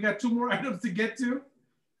 guys, because we got 2 more items to get to.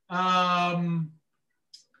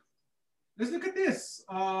 Let's look at this.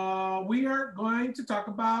 We are going to talk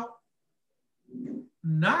about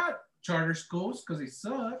not charter schools because they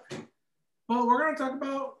suck, but we're going to talk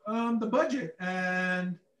about the budget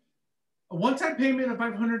and a one-time payment of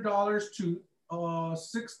 $500 to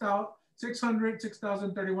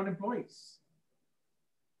 6,031 employees.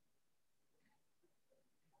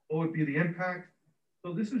 What would be the impact?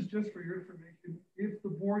 So this is just for your information. If the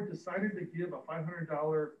board decided to give a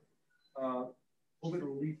 $500 COVID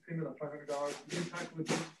relief payment of $500, the impact would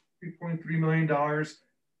be $3.3 million.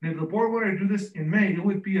 And if the board wanted to do this in May, it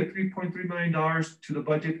would be a $3.3 million to the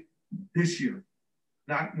budget this year,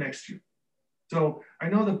 not next year. So I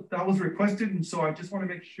know that was requested, and so I just want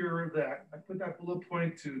to make sure that I put that bullet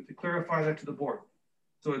point to clarify that to the board.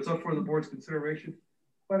 So it's up for the board's consideration.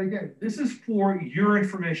 But again, this is for your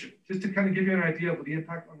information, just to kind of give you an idea of the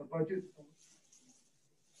impact on the budget.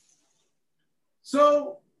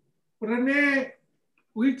 So, Rene,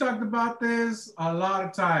 we've talked about this a lot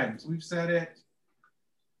of times. We've said it.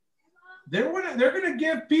 They're going to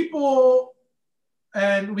give people,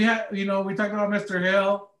 and we talked about Mr.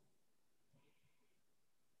 Hill.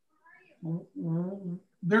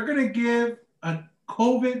 They're going to give a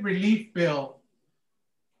COVID relief bill.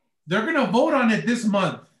 They're going to vote on it this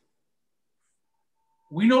month.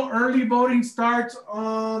 We know early voting starts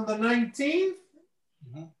on the 19th,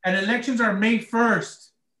 and elections are May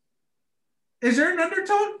 1st. Is there an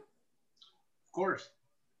undertone? Of course.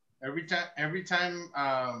 Every time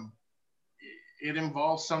it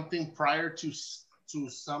involves something prior to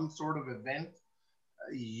some sort of event,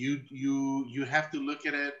 you have to look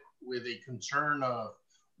at it with a concern of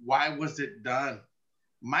why was it done?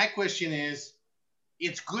 My question is,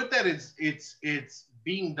 it's good that it's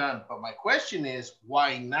being done, but my question is,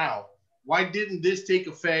 why now? Why didn't this take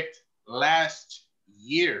effect last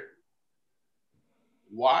year?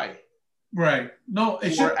 Why? Right. No,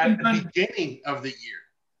 it should at the beginning of the year.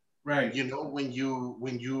 Right. You know, when you,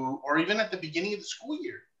 or even at the beginning of the school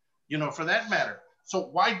year, you know, for that matter. So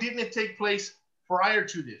why didn't it take place prior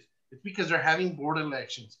to this? It's because they're having board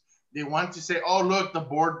elections. They want to say, oh, look, the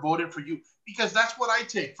board voted for you, because that's what I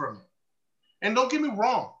take from it. And don't get me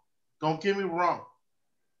wrong. Don't get me wrong.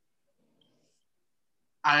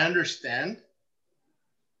 I understand.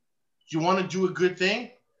 You want to do a good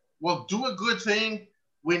thing? Well, do a good thing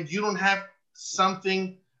when you don't have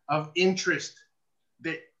something of interest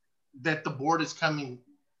that the board is coming.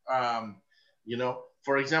 You know,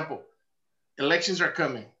 for example, elections are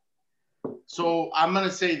coming. So I'm going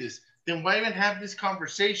to say this. Then why even have this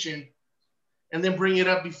conversation and then bring it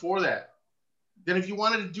up before that? Then if you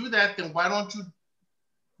wanted to do that, then why don't you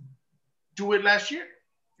do it last year?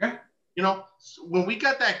 Yeah. You know, when we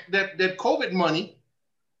got that COVID money,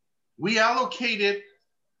 we allocated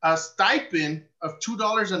a stipend of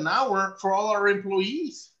 $2 an hour for all our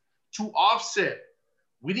employees to offset.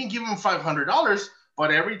 We didn't give them $500, but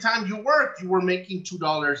every time you worked, you were making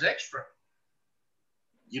 $2 extra.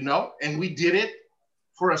 You know, and we did it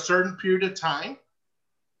for a certain period of time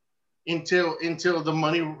until the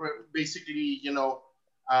money basically, you know,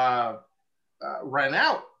 ran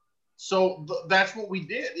out. So that's what we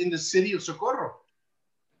did in the city of Socorro,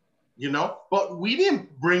 you know, but we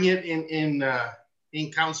didn't bring it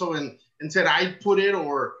in council and said I put it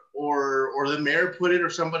or the mayor put it or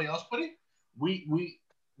somebody else put it.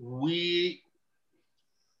 We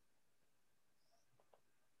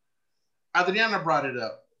Adriana brought it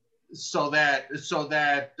up so that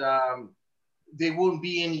there wouldn't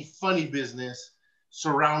be any funny business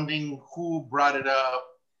surrounding who brought it up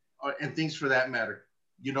and things for that matter,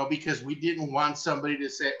 you know, because we didn't want somebody to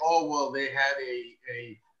say, oh, well, they had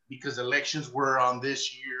because elections were on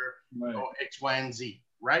this year, right. Oh, X, Y, and Z,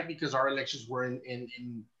 right? Because our elections were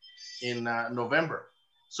in November.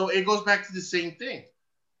 So it goes back to the same thing.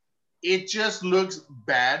 It just looks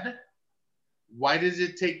bad. Why does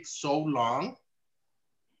it take so long?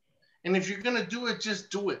 And if you're going to do it, just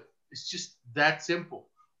do it. It's just that simple.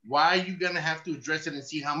 Why are you going to have to address it and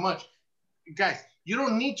see how much? Guys, you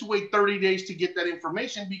don't need to wait 30 days to get that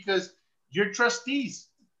information because you're trustees.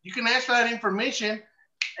 You can ask for that information,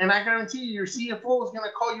 and I guarantee you your CFO is going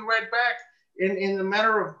to call you right back in a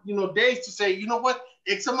matter of, you know, days to say, you know what,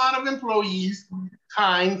 X amount of employees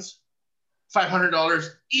times $500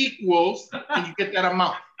 equals, and you get that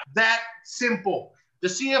amount. That simple. The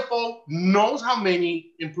CFO knows how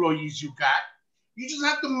many employees you got. You just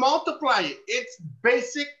have to multiply it. It's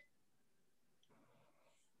basic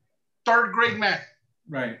third grade math.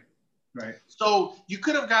 Right, right. So you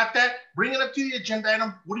could have got that, bring it up to the agenda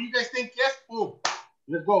item. What do you guys think? Yes, boom.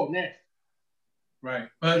 Let's go next. Right.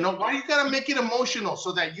 But you know, why you gotta make it emotional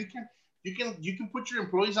so that you can put your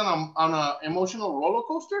employees on a emotional roller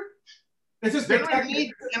coaster? It's a they're in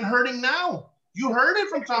need and hurting now. You heard it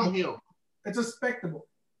from Tom Hill. It's a spectacle.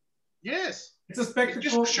 Yes. It's a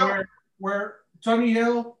spectacle where Tony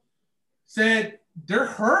Hill said they're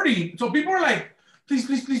hurting. So people are like, please,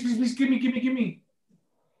 please, please, please, please, give me.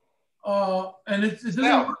 And it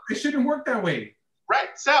doesn't work. It shouldn't work that way. Right.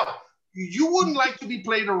 Sal, you wouldn't like to be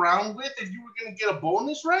played around with if you were going to get a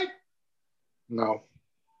bonus, right? No.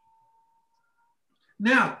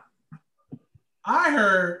 Now, I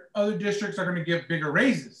heard other districts are going to give bigger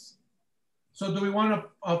raises. So do we want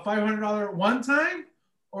a $500 one time,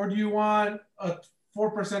 or do you want a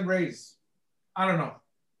 4% raise? I don't know.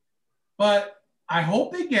 But I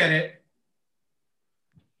hope they get it.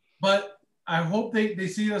 But I hope they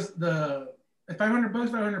see us the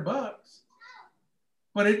 $500.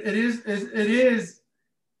 But it is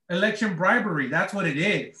election bribery. That's what it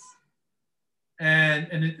is. And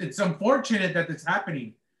it's unfortunate that it's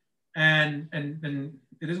happening. And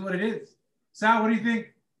it is what it is. Sal, what do you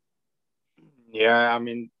think? Yeah, I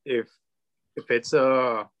mean, if it's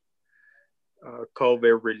a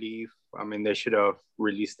COVID relief, I mean, they should have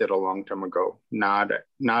released it a long time ago. Not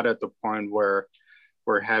at the point where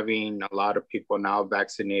we're having a lot of people now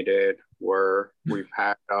vaccinated, where we've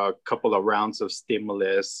had a couple of rounds of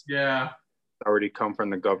stimulus. Yeah, already come from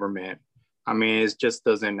the government. I mean, it just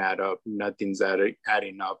doesn't add up. Nothing's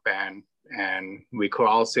adding up, and we could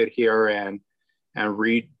all sit here and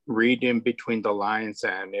read in between the lines,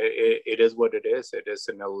 and it is what it is. It is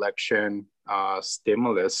an election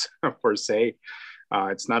stimulus per se.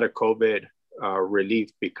 It's not a COVID relief,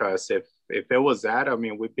 because if it was that, I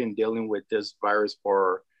mean, we've been dealing with this virus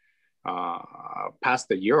for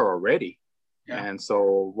past a year already. Yeah. And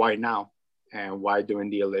so why now? And why during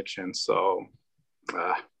the election? So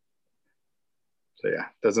yeah,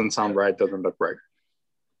 doesn't sound right, doesn't look right.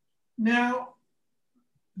 Now,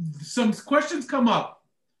 some questions come up,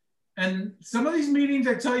 and some of these meetings,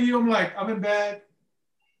 I tell you, I'm like, I'm in bed,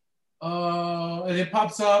 and it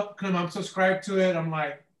pops up because I'm subscribed to it. I'm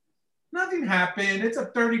like, nothing happened. It's a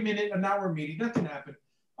 30-minute, an hour meeting. Nothing happened.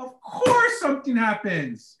 Of course something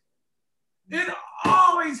happens. It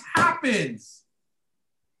always happens.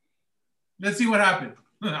 Let's see what happened.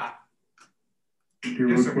 Here,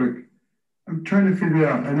 real quick. I'm trying to figure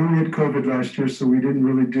out, I know we had COVID last year, so we didn't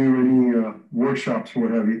really do any workshops or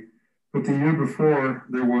what have you. But the year before,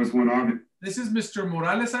 there was one of it. This is Mr.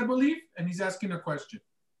 Morales, I believe, and he's asking a question.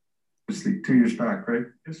 2 years back, right?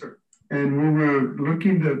 Yes, sir. And we were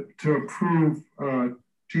looking to approve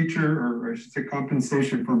teacher, or I should say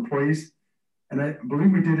compensation for employees. And I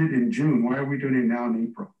believe we did it in June. Why are we doing it now in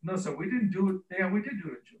April? No, so we didn't do it. Yeah, we did do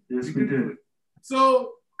it in June. Yes, we did.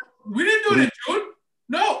 So we didn't do it in June?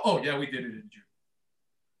 No. Oh, yeah, we did it in June.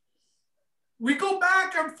 We go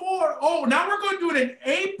back and forth. Oh, now we're going to do it in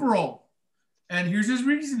April. And here's his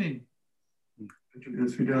reasoning.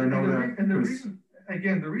 Yes, we did. I know that. And the reason,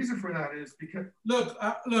 again, the reason for that is because... Look,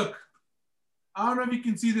 look. I don't know if you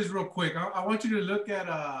can see this real quick. I want you to look at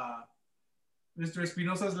Mr.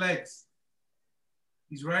 Espinosa's legs.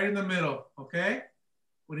 He's right in the middle, okay?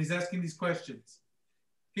 When he's asking these questions.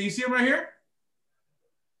 Can you see him right here?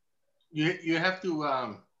 You have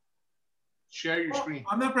to share your screen.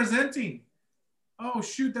 I'm not presenting. Oh,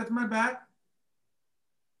 shoot, that's my bad.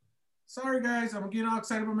 Sorry, guys. I'm getting all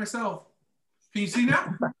excited about myself. Can you see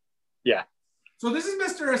now? Yeah. So this is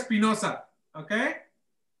Mr. Espinosa, okay?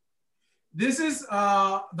 This is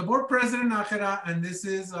the board president, Nájera, and this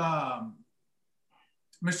is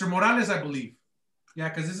Mr. Morales, I believe. Yeah,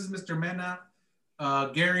 because this is Mr. Mena.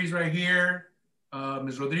 Gary's right here,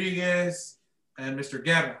 Ms. Rodriguez, and Mr.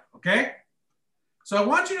 Guerra, okay? So I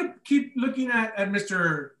want you to keep looking at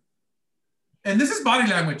Mr. And this is body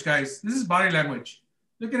language, guys. This is body language.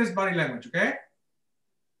 Look at his body language, okay?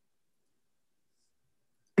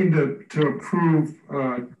 To approve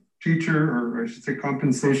teacher, or I should say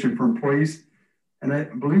compensation for employees. And I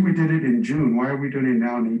believe we did it in June. Why are we doing it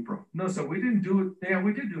now in April? No, so we didn't do it. Yeah,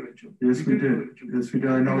 we did do it in June. Yes, we did. Yes, we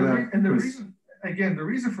did. I know that. And the reason, again, the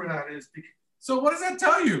reason for that is because... So what does that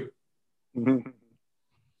tell you?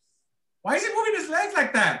 Why is he moving his legs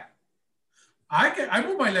like that? I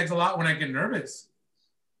move my legs a lot when I get nervous.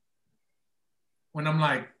 When I'm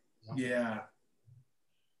like, yeah,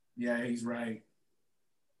 he's right.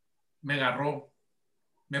 Me agarró.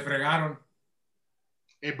 Me fregaron.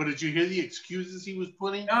 Hey, but did you hear the excuses he was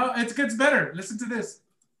putting? No, it gets better. Listen to this.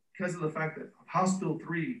 Because of the fact that House Bill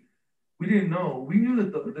 3, we didn't know. We knew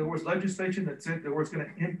that there was legislation that said that was going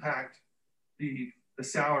to impact the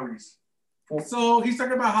salaries. So he's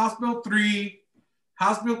talking about House Bill 3.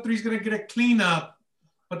 House Bill 3 is going to get a cleanup,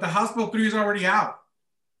 but the House Bill 3 is already out.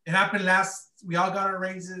 It happened we all got our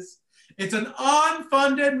raises. It's an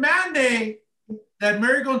unfunded mandate that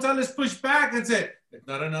Mary Gonzalez pushed back and said, it's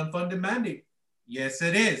not an unfunded mandate. Yes,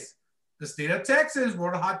 it is. The state of Texas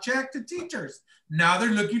wrote a hot check to teachers. Now they're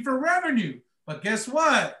looking for revenue. But guess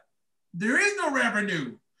what? There is no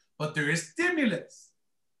revenue, but there is stimulus.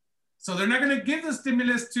 So they're not going to give the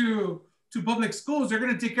stimulus to public schools. They're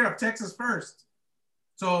going to take care of Texas first.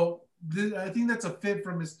 So I think that's a fit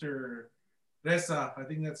from Mr. Reza. I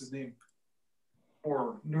think that's his name.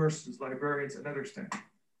 Or nurses, librarians, and other staff.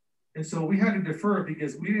 And so we had to defer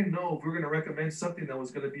because we didn't know if we were going to recommend something that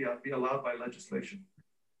was going to be allowed by legislation.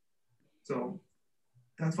 So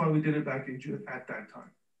that's why we did it back in June at that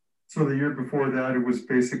time. So the year before that, it was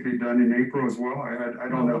basically done in April as well? I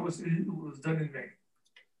don't know. It was done in May.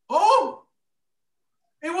 Oh,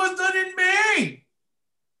 it was done in May.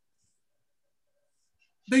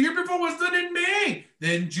 The year before was done in May.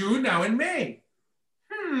 Then June, now in May.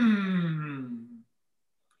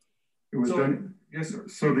 It was done. Yes, sir.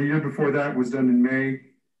 So the year before that was done in May.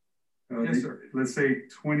 Yes, sir. Let's say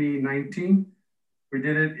 2019. We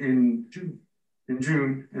did it in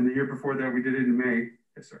June. And the year before that, we did it in May.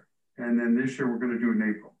 Yes, sir. And then this year, we're going to do it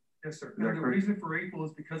in April. Yes, sir. And the reason for April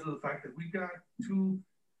is because of the fact that we got 2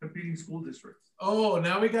 competing school districts. Oh,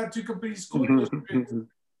 now we got 2 competing school districts.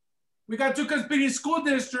 We got 2 competing school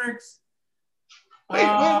districts. Wait,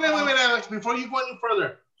 Alex, before you go any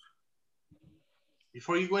further.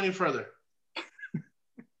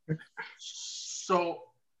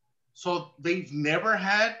 So they've never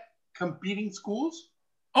had competing schools?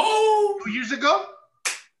 Oh! 2 years ago?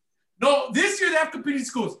 No, this year they have competing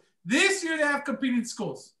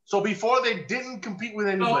schools. So before they didn't compete with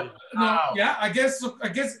anybody? No, wow. Yeah, I guess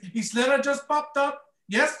Isleta just popped up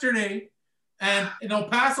yesterday and El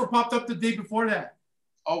Paso popped up the day before that.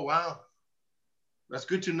 Oh, wow. That's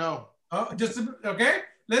good to know. Okay.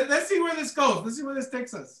 Let's see where this goes. Let's see where this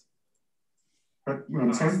takes us.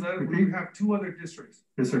 I'm sorry, we have 2 other districts.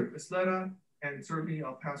 Yes, sir. Isleta and certainly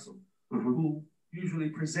El Paso, who usually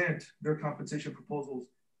present their compensation proposals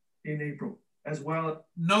in April as well.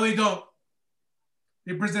 No, they don't.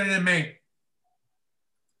 They presented in May.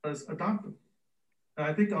 Let's adopt them.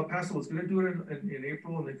 I think El Paso was going to do it in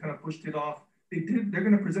April, and they kind of pushed it off. They're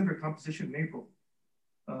going to present their composition in April,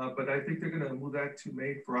 but I think they're going to move that to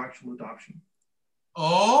May for actual adoption.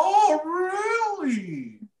 Oh,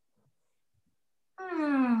 really?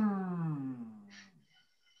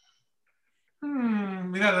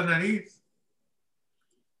 Mira la nariz.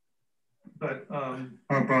 But how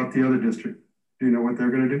about the other district? Do you know what they're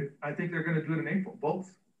going to do? I think they're going to do it in April.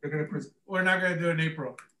 Both. They're going to present. We're not going to do it in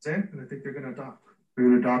April. And I think they're going to adopt. They're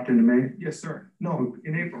going to adopt into May? Yes, sir. No,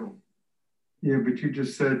 in April. Yeah, but you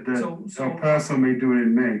just said that El Paso may do it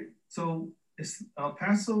in May. So it's El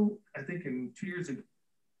Paso, I think, in 2 years ago.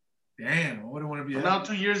 Damn, I wouldn't want to be. Not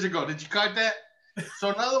 2 years ago. Did you cut that? So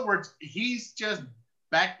in other words, he's just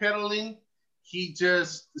backpedaling. He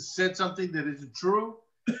just said something that isn't true,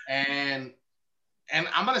 and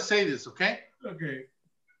I'm gonna say this, okay? Okay.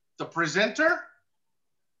 The presenter,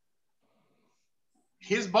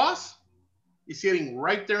 his boss, is sitting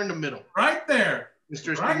right there in the middle. Right there.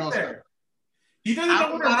 Mr. Right Espinosa. there. He doesn't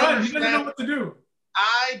know where to run. He doesn't know what to do.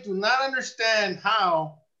 I do not understand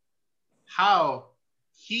how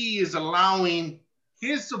he is allowing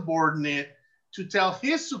his subordinate to tell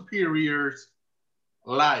his superiors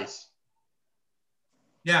lies.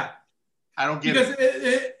 Yeah. I don't get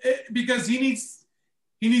it. Because he needs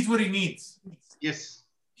what he needs. Yes.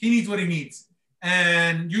 He needs what he needs.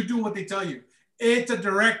 And you do what they tell you. It's a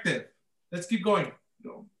directive. Let's keep going.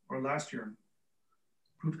 No, or last year,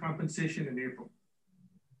 approved compensation in April.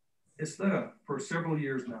 ISLETA, for several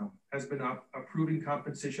years now, has been approving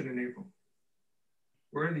compensation in April.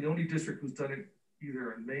 We're the only district who's done it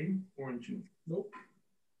either in May or in June. Nope.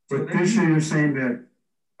 But so this year you're saying that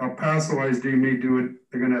El Paso ISD may do it.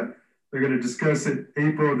 They're gonna discuss it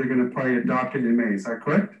April. They're gonna probably adopt it in May. Is that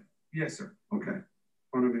correct? Yes, sir. Okay.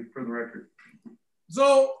 Want to be for the record.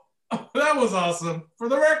 So that was awesome. For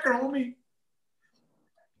the record, homie.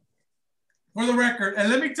 For the record, and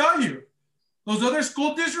let me tell you, those other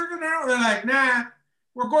school districts in there, they're like, nah,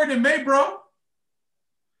 we're going to May, bro.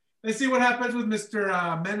 Let's see what happens with Mr.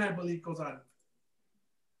 Mena, I believe, goes on.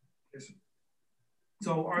 Yes, sir.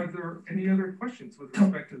 So are there any other questions with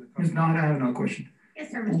respect to the company? Ms. Nod, I have no question.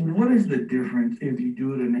 Yes, sir, Mr. What is the difference if you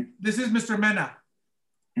do it in This is Mr. Mena.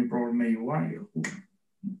 April or May? Why?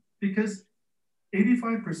 Because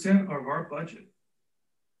 85% of our budget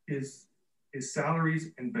is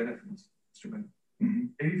salaries and benefits, Mr. Mena.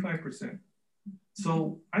 85%.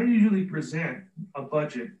 So I usually present a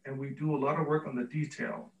budget and we do a lot of work on the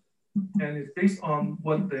detail. And it's based on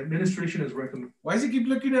what the administration is recommending. Why does he keep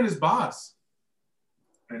looking at his boss?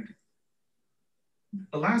 And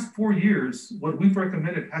the last 4 years, what we've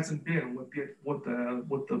recommended hasn't been what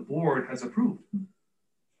the board has approved.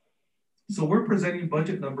 So we're presenting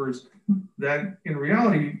budget numbers that in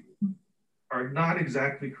reality are not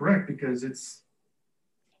exactly correct because it's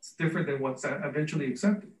different than what's eventually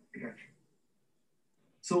accepted.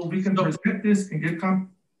 So we can present this and get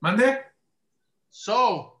Monday?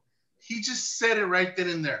 So he just said it right then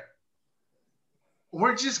and there.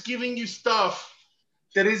 We're just giving you stuff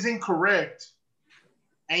that is incorrect,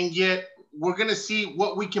 and yet we're gonna see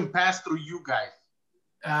what we can pass through you guys.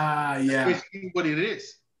 Yeah. That's basically what it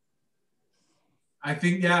is. I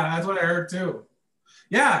think, yeah, that's what I heard too.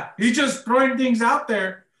 Yeah, he's just throwing things out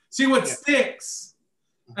there, see what sticks.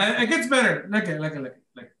 It gets better. Look at.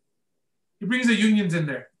 He brings the unions in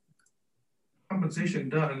there. Compensation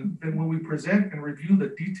done, then when we present and review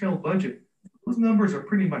the detailed budget, those numbers are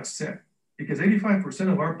pretty much set because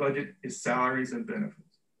 85% of our budget is salaries and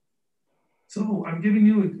benefits. So I'm giving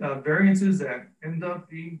you variances that end up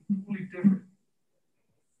being totally different.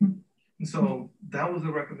 And so that was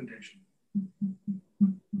the recommendation.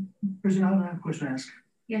 President, I have a question to ask.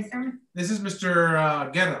 Yes, sir. This is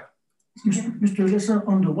Mr. Guerra. Mr. Lissa,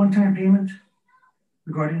 on the one-time payment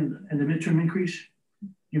regarding the midterm increase,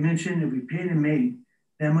 you mentioned if we paid in May,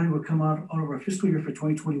 that money would come out of our fiscal year for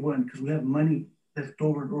 2021 because we have money left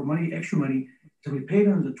over or extra money. So we paid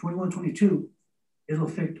under the 21-22, it'll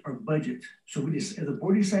affect our budget. So we just, if the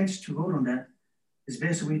board decides to vote on that, it's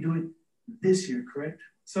best if we do it this year, correct?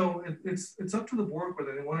 So it's up to the board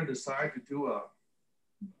whether they want to decide to do a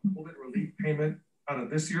COVID relief payment out of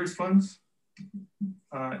this year's funds.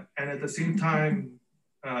 And at the same time,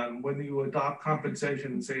 when you adopt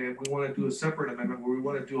compensation and say, if we want to do a separate amendment where we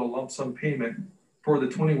want to do a lump sum payment for the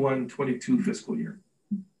 21-22 fiscal year.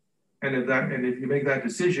 And if you make that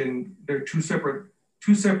decision, they're two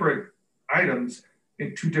separate items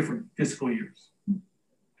in two different fiscal years.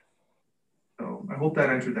 So I hope that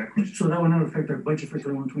answered that question. So that will not affect our budget for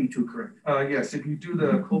 21-22, correct? Yes, if you do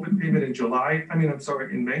the COVID payment in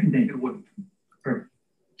in May, it wouldn't. Perfect.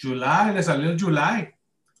 July, le salió July.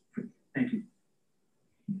 Thank you.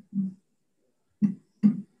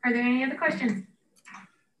 Are there any other questions?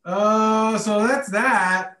 So that's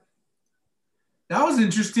that. That was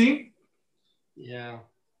interesting. Yeah.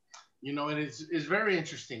 You know, it's very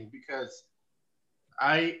interesting because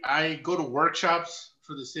I go to workshops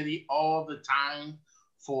for the city all the time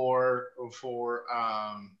for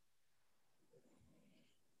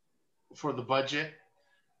the budget.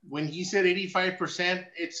 When he said 85%,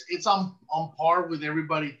 it's on par with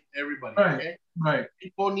everybody. Right. Okay. Right.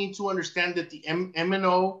 People need to understand that the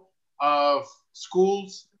M&O of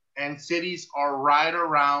schools and cities are right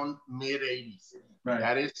around mid-80s. Right.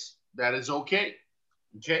 That is okay.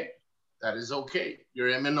 Okay. That is okay. Your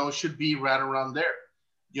M&O should be right around there.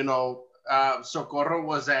 You know, Socorro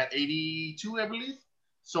was at 82, I believe.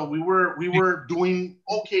 So we were doing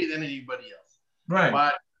okay than anybody else. Right.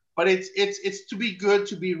 But it's to be good,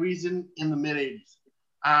 to be reasoned in the mid 80s.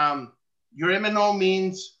 Your M&O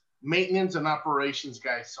means maintenance and operations,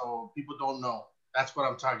 guys. So people don't know. That's what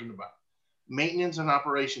I'm talking about. Maintenance and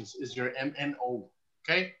operations is your M&O.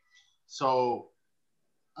 Okay. So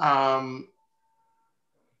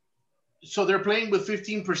so they're playing with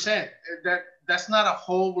 15%. That's not a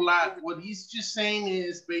whole lot. What he's just saying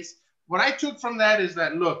is what I took from that is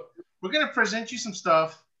that, look, we're going to present you some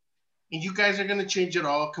stuff and you guys are going to change it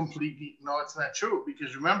all completely. No, it's not true,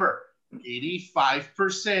 because remember,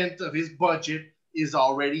 85% of his budget is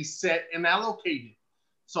already set and allocated.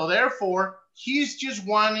 So therefore, he's just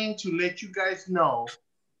wanting to let you guys know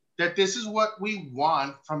that this is what we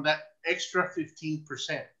want from that extra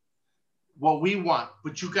 15%. What we want,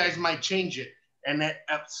 but you guys might change it, and that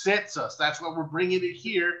upsets us. That's why we're bringing it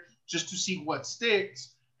here, just to see what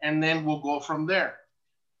sticks, and then we'll go from there.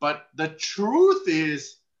 But the truth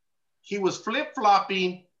is, he was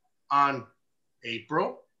flip-flopping on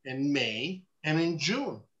April and May and in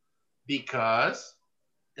June because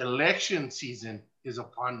election season is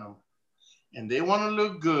upon them, and they want to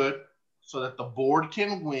look good so that the board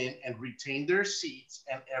can win and retain their seats,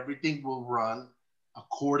 and everything will run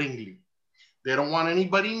accordingly. They don't want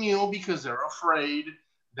anybody new because they're afraid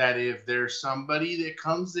that if there's somebody that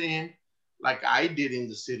comes in, like I did in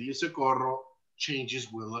the city of Socorro,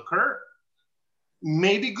 changes will occur.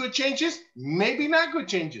 Maybe good changes, maybe not good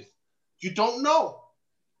changes. You don't know,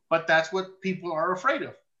 but that's what people are afraid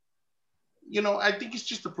of. You know, I think it's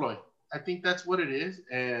just a ploy. I think that's what it is,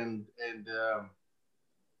 and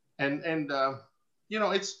you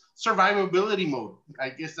know, it's survivability mode. I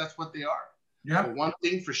guess that's what they are. Yeah. But one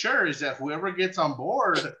thing for sure is that whoever gets on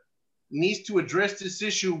board needs to address this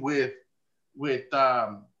issue with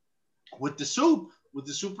the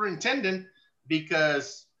superintendent,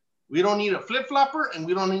 because we don't need a flip-flopper and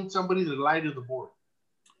we don't need somebody to lie to the board.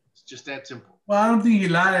 It's just that simple. Well, I don't think he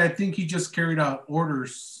lied. I think he just carried out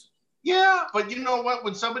orders. Yeah, but you know what?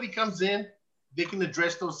 When somebody comes in, they can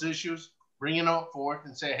address those issues, bring it up forth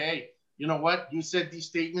and say, hey, you know what? You said these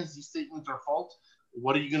statements are false.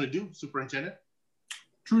 What are you going to do, superintendent?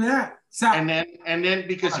 True that. And then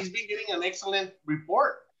because he's been getting an excellent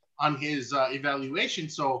report on his evaluation,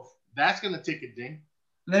 so that's going to take a ding.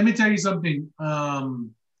 Let me tell you something.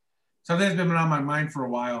 Something's been on my mind for a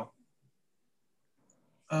while.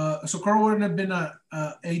 Socorro wouldn't have been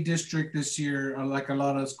a district this year, like a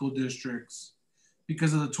lot of school districts,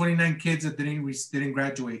 because of the 29 kids that didn't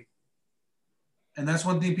graduate. And that's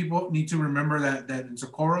one thing people need to remember, that in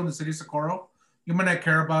Socorro, in the city of Socorro, you might not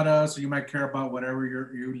care about us, or you might care about whatever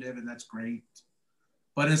you live in. That's great.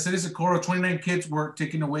 But in the city of Socorro, 29 kids were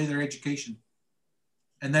taking away their education.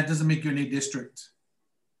 And that doesn't make you an A district.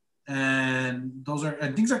 And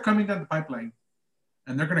things are coming down the pipeline.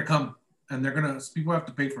 And they're going to come. And people have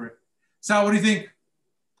to pay for it. Sal, what do you think?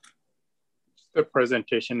 The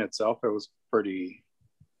presentation itself, it was pretty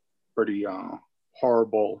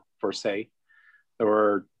horrible, per se. There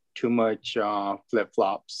were too much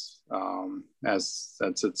flip-flops,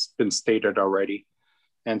 since it's been stated already.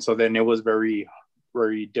 And so then it was very,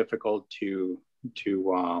 very difficult to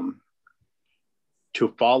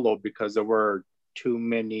follow, because there were too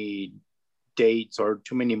many dates or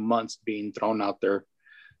too many months being thrown out there.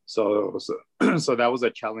 So that was a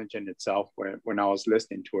challenge in itself when I was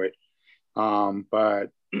listening to it.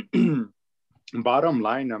 But bottom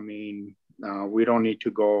line, I mean, we don't need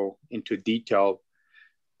to go into detail.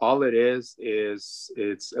 All it is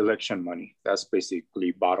it's election money. That's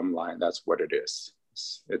basically bottom line. That's what it is.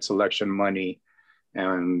 It's election money,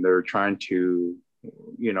 and they're trying to,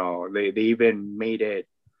 you know, they even made it,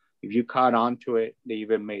 if you caught on to it, they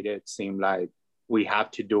even made it seem like we have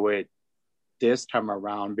to do it this time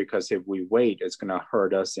around, because if we wait, it's going to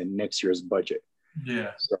hurt us in next year's budget.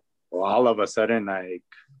 Yeah. So all of a sudden, like,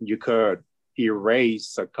 you could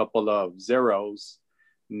erase a couple of zeros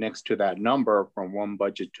next to that number from one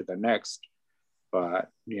budget to the next. But,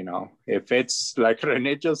 you know, if it's like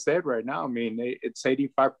Rene just said right now, I mean, it's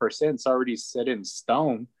 85%, it's already set in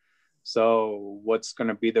stone. So what's going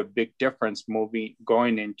to be the big difference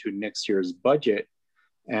going into next year's budget?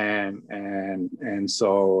 And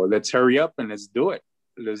so let's hurry up and let's do it.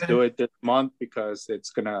 Let's do it this month, because it's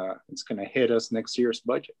gonna hit us next year's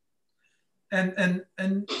budget. And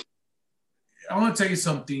I want to tell you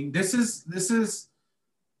something. This is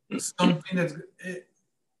something that's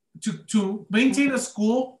to maintain a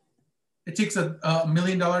school. It takes $1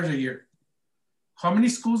 million a year. How many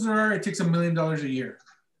schools there are? It takes $1 million a year.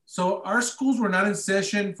 So our schools were not in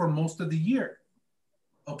session for most of the year.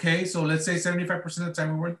 Okay, so let's say 75% of the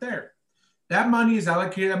time we weren't there. That money is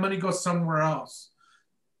allocated. That money goes somewhere else.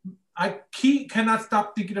 I cannot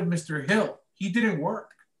stop thinking of Mr. Hill. He didn't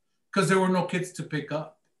work because there were no kids to pick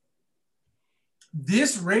up.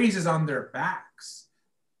 This raise is on their backs.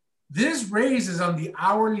 This raise is on the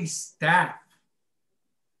hourly staff.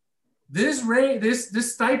 This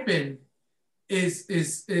stipend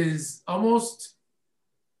is almost,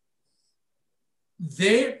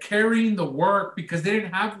 they're carrying the work because they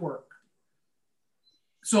didn't have work.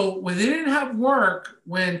 So when they didn't have work,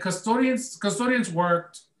 when custodians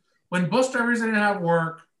worked, when bus drivers didn't have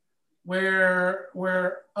work, where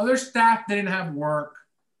other staff didn't have work,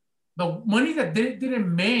 the money that they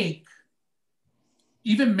didn't make,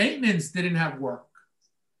 even maintenance didn't have work.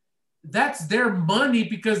 That's their money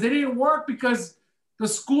because they didn't work because the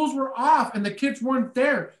schools were off and the kids weren't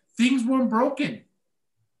there. Things weren't broken.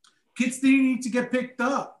 Kids didn't need to get picked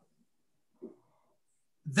up.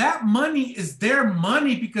 That money is their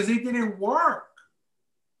money because they didn't work.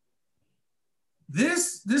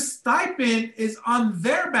 This stipend is on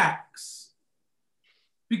their backs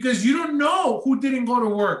because you don't know who didn't go to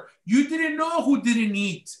work. You didn't know who didn't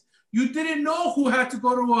eat. You didn't know who had to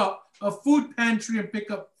go to a food pantry and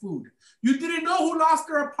pick up food. You didn't know who lost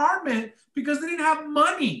their apartment because they didn't have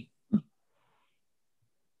money.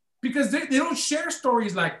 Because they don't share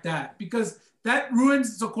stories like that, because that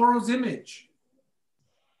ruins Socorro's image.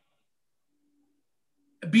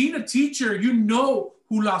 Being a teacher, you know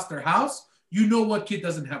who lost their house. You know what kid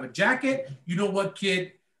doesn't have a jacket. You know what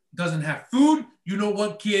kid doesn't have food. You know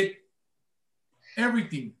what kid,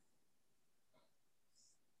 everything.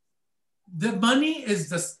 The money is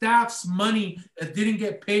the staff's money that didn't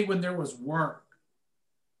get paid when there was work.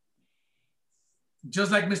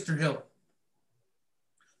 Just like Mr. Hill.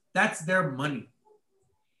 That's their money.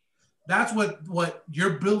 That's what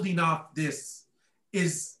you're building off this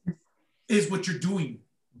is what you're doing.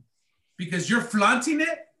 Because you're flaunting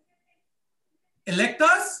it. Elect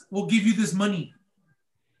us, we'll give you this money.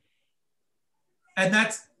 And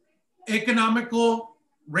that's economical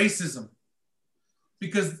racism.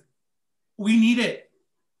 Because we need it.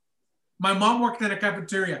 My mom worked in a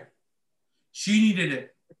cafeteria. She needed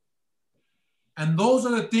it. And those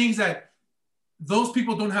are the things that those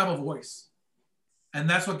people don't have a voice. And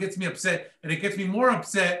that's what gets me upset. And it gets me more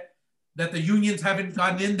upset that the unions haven't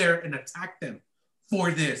gotten in there and attacked them for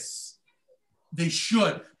this. They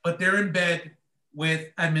should, but they're in bed with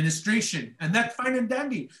administration. And that's fine and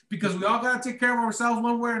dandy because we all got to take care of ourselves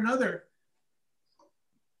one way or another.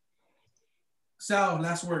 Sal,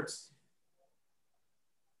 last words.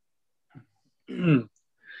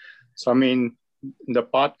 So, I mean, the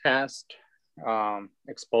podcast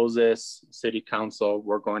exposes city council.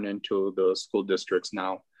 We're going into the school districts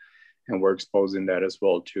now, and we're exposing that as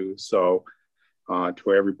well too. So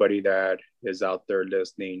to everybody that is out there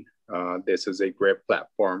listening, this is a great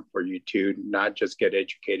platform for you to not just get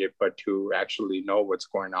educated, but to actually know what's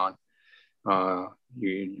going on.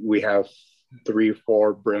 We have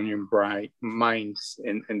 3-4 brilliant bright minds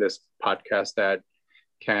in this podcast that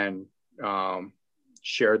can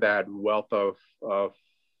share that wealth of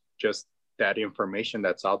just that information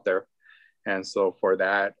that's out there. And so for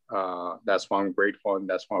that, that's why I'm grateful, and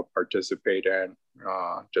that's why I participate, and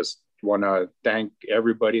just want to thank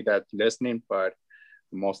everybody that's listening, but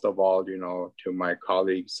most of all, you know, to my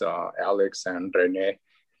colleagues, Alex and Rene,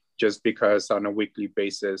 just because on a weekly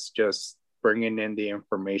basis, just bringing in the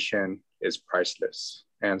information is priceless.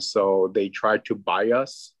 And so they tried to buy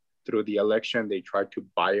us through the election. They tried to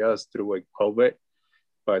buy us through a COVID,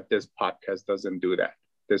 but this podcast doesn't do that.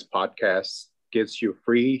 This podcast gives you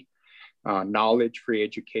free knowledge, free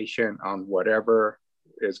education on whatever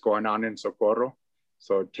is going on in Socorro.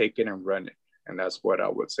 So take it and run it. And that's what I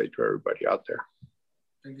would say to everybody out there.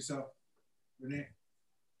 Thank you, Sal. Renee.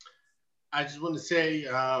 I just want to say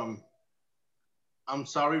I'm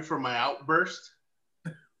sorry for my outburst.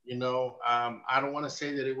 You know, I don't want to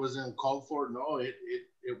say that it wasn't called for. No, it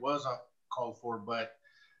was called for, but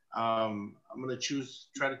I'm gonna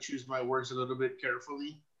try to choose my words a little bit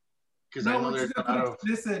carefully, because I No, know we're there's just a gonna lot put of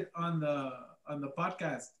explicit on the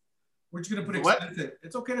podcast. We're just gonna put what? explicit.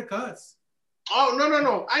 It's okay to cuss. Oh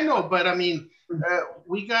no! I know, but I mean,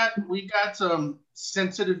 we got some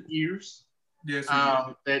sensitive ears, yes,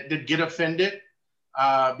 that get offended,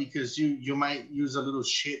 because you might use a little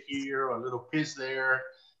shit here or a little piss there,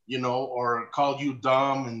 you know, or call you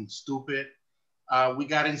dumb and stupid. We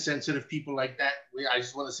got insensitive people like that. I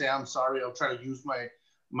just want to say I'm sorry. I'll try to use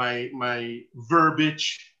my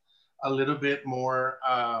verbiage a little bit more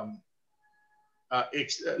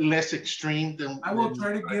less extreme than. I will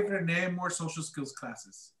try to give Renee more social skills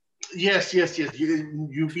classes. Yes.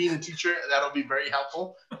 You being a teacher, that'll be very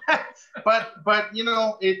helpful. but you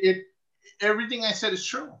know, everything I said is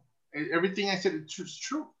true. Everything I said is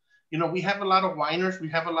true. You know, we have a lot of whiners. We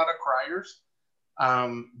have a lot of criers,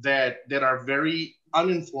 that are very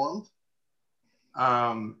uninformed,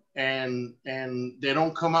 and they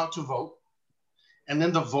don't come out to vote. And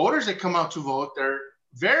then the voters that come out to vote, they're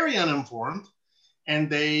very uninformed, and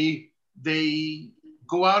they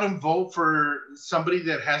go out and vote for somebody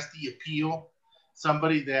that has the appeal,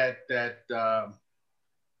 somebody that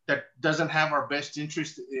doesn't have our best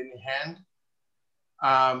interest in hand.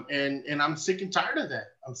 And I'm sick and tired of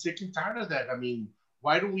that. I mean,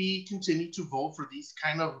 why do we continue to vote for these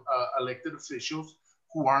kind of elected officials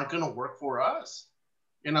who aren't going to work for us?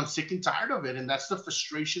 And I'm sick and tired of it. And that's the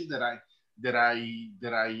frustration that I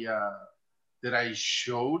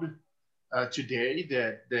showed today.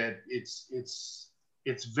 That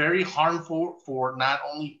it's very harmful for not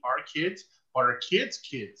only our kids but our kids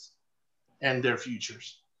and their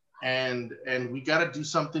futures. And we got to do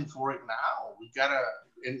something for it now. We got to,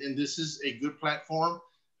 and this is a good platform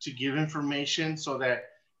to give information so that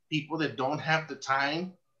people that don't have the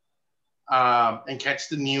time and catch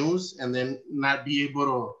the news and then not be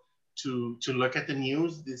able to look at the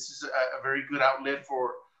news, this is a very good outlet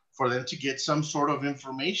for them to get some sort of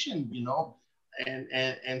information, you know,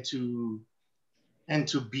 and to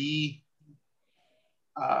be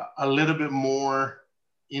a little bit more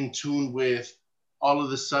in tune with all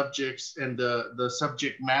of the subjects and the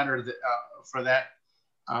subject matter that for that.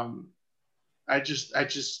 I just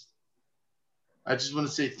want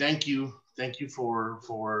to say thank you for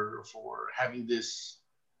having this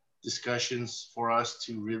discussions for us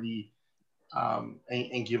to really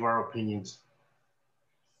and give our opinions.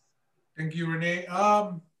 Thank you, Renee.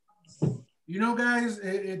 You know, guys,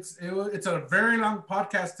 it's a very long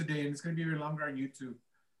podcast today, and it's going to be even longer on YouTube.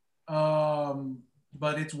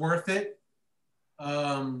 But it's worth it.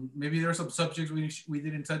 Maybe there are some subjects we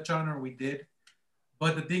didn't touch on, or we did.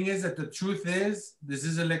 But the thing is that the truth is, this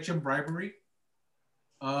is election bribery.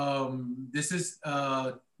 This is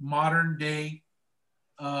modern day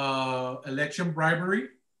election bribery.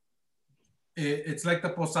 It's like the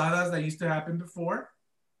posadas that used to happen before.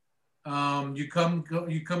 You come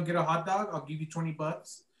get a hot dog, I'll give you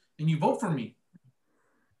 $20 and you vote for me.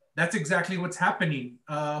 That's exactly what's happening.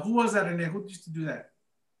 Who was that, Rene? Who used to do that?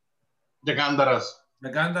 The Gandaras. The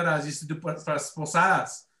Gandaras used to do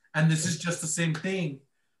posadas. And this is just the same thing.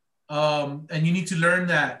 And you need to learn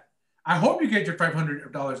that. I hope you get your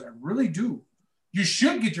 $500. I really do. You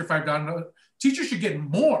should get your $5. Teachers should get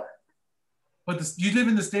more. But you live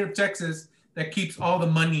in the state of Texas that keeps all the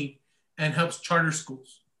money and helps charter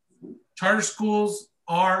schools. Charter schools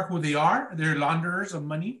are who they are. They're launderers of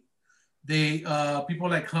money. They people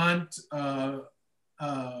like Hunt,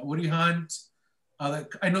 Woody Hunt.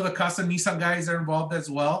 I know the Casa Nissan guys are involved as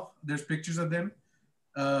well. There's pictures of them.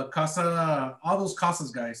 Casa, all those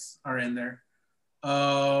Casas guys are in there.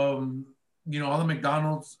 You know, all the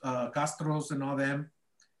McDonald's, Castros and all them.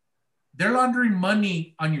 They're laundering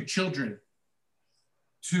money on your children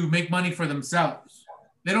to make money for themselves.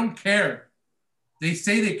 They don't care. They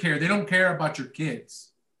say they care. They don't care about your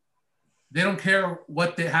kids. They don't care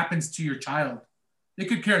what happens to your child. They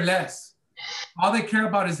could care less. All they care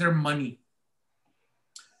about is their money.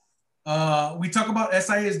 We talk about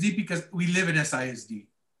SISD because we live in SISD.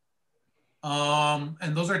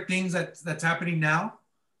 And those are things that's happening now.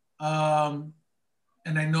 And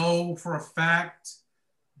I know for a fact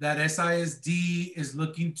that SISD is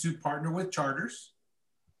looking to partner with charters.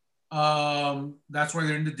 That's why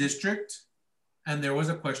they're in the district. And there was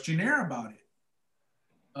a questionnaire about it.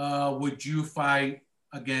 Would you fight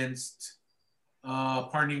against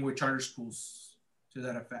partnering with charter schools to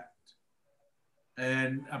that effect?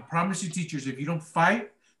 And I promise you, teachers, if you don't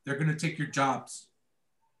fight, they're going to take your jobs.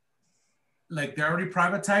 Like they're already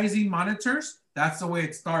privatizing monitors. That's the way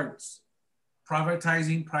it starts.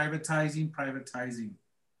 privatizing, privatizing, privatizing.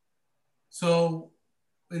 So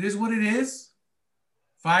it is what it is.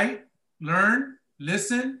 Fight, learn,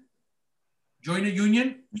 listen, join a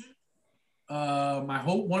union. I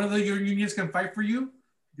hope one of your unions can fight for you,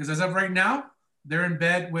 because as of right now, they're in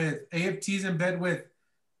bed with, AFT's in bed with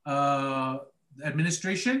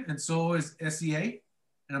administration, and so is SEA.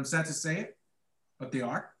 And I'm sad to say it, but they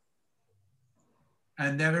are.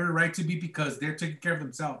 And they have every right to be, because they're taking care of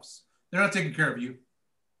themselves. They're not taking care of you.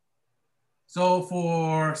 So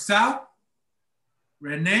for Sal,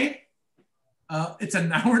 Renee, it's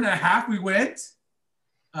an hour and a half we went.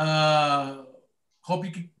 Hope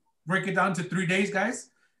you can break it down to 3 days, guys,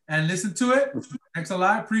 and listen to it. Thanks a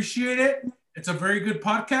lot. Appreciate it. It's a very good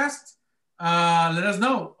podcast. Let us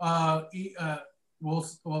know.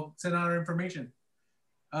 We'll send out our information.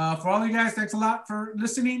 For all you guys, thanks a lot for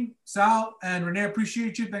listening. Sal and Renee,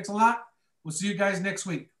 appreciate you. Thanks a lot. We'll see you guys next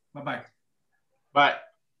week. Bye-bye. Bye.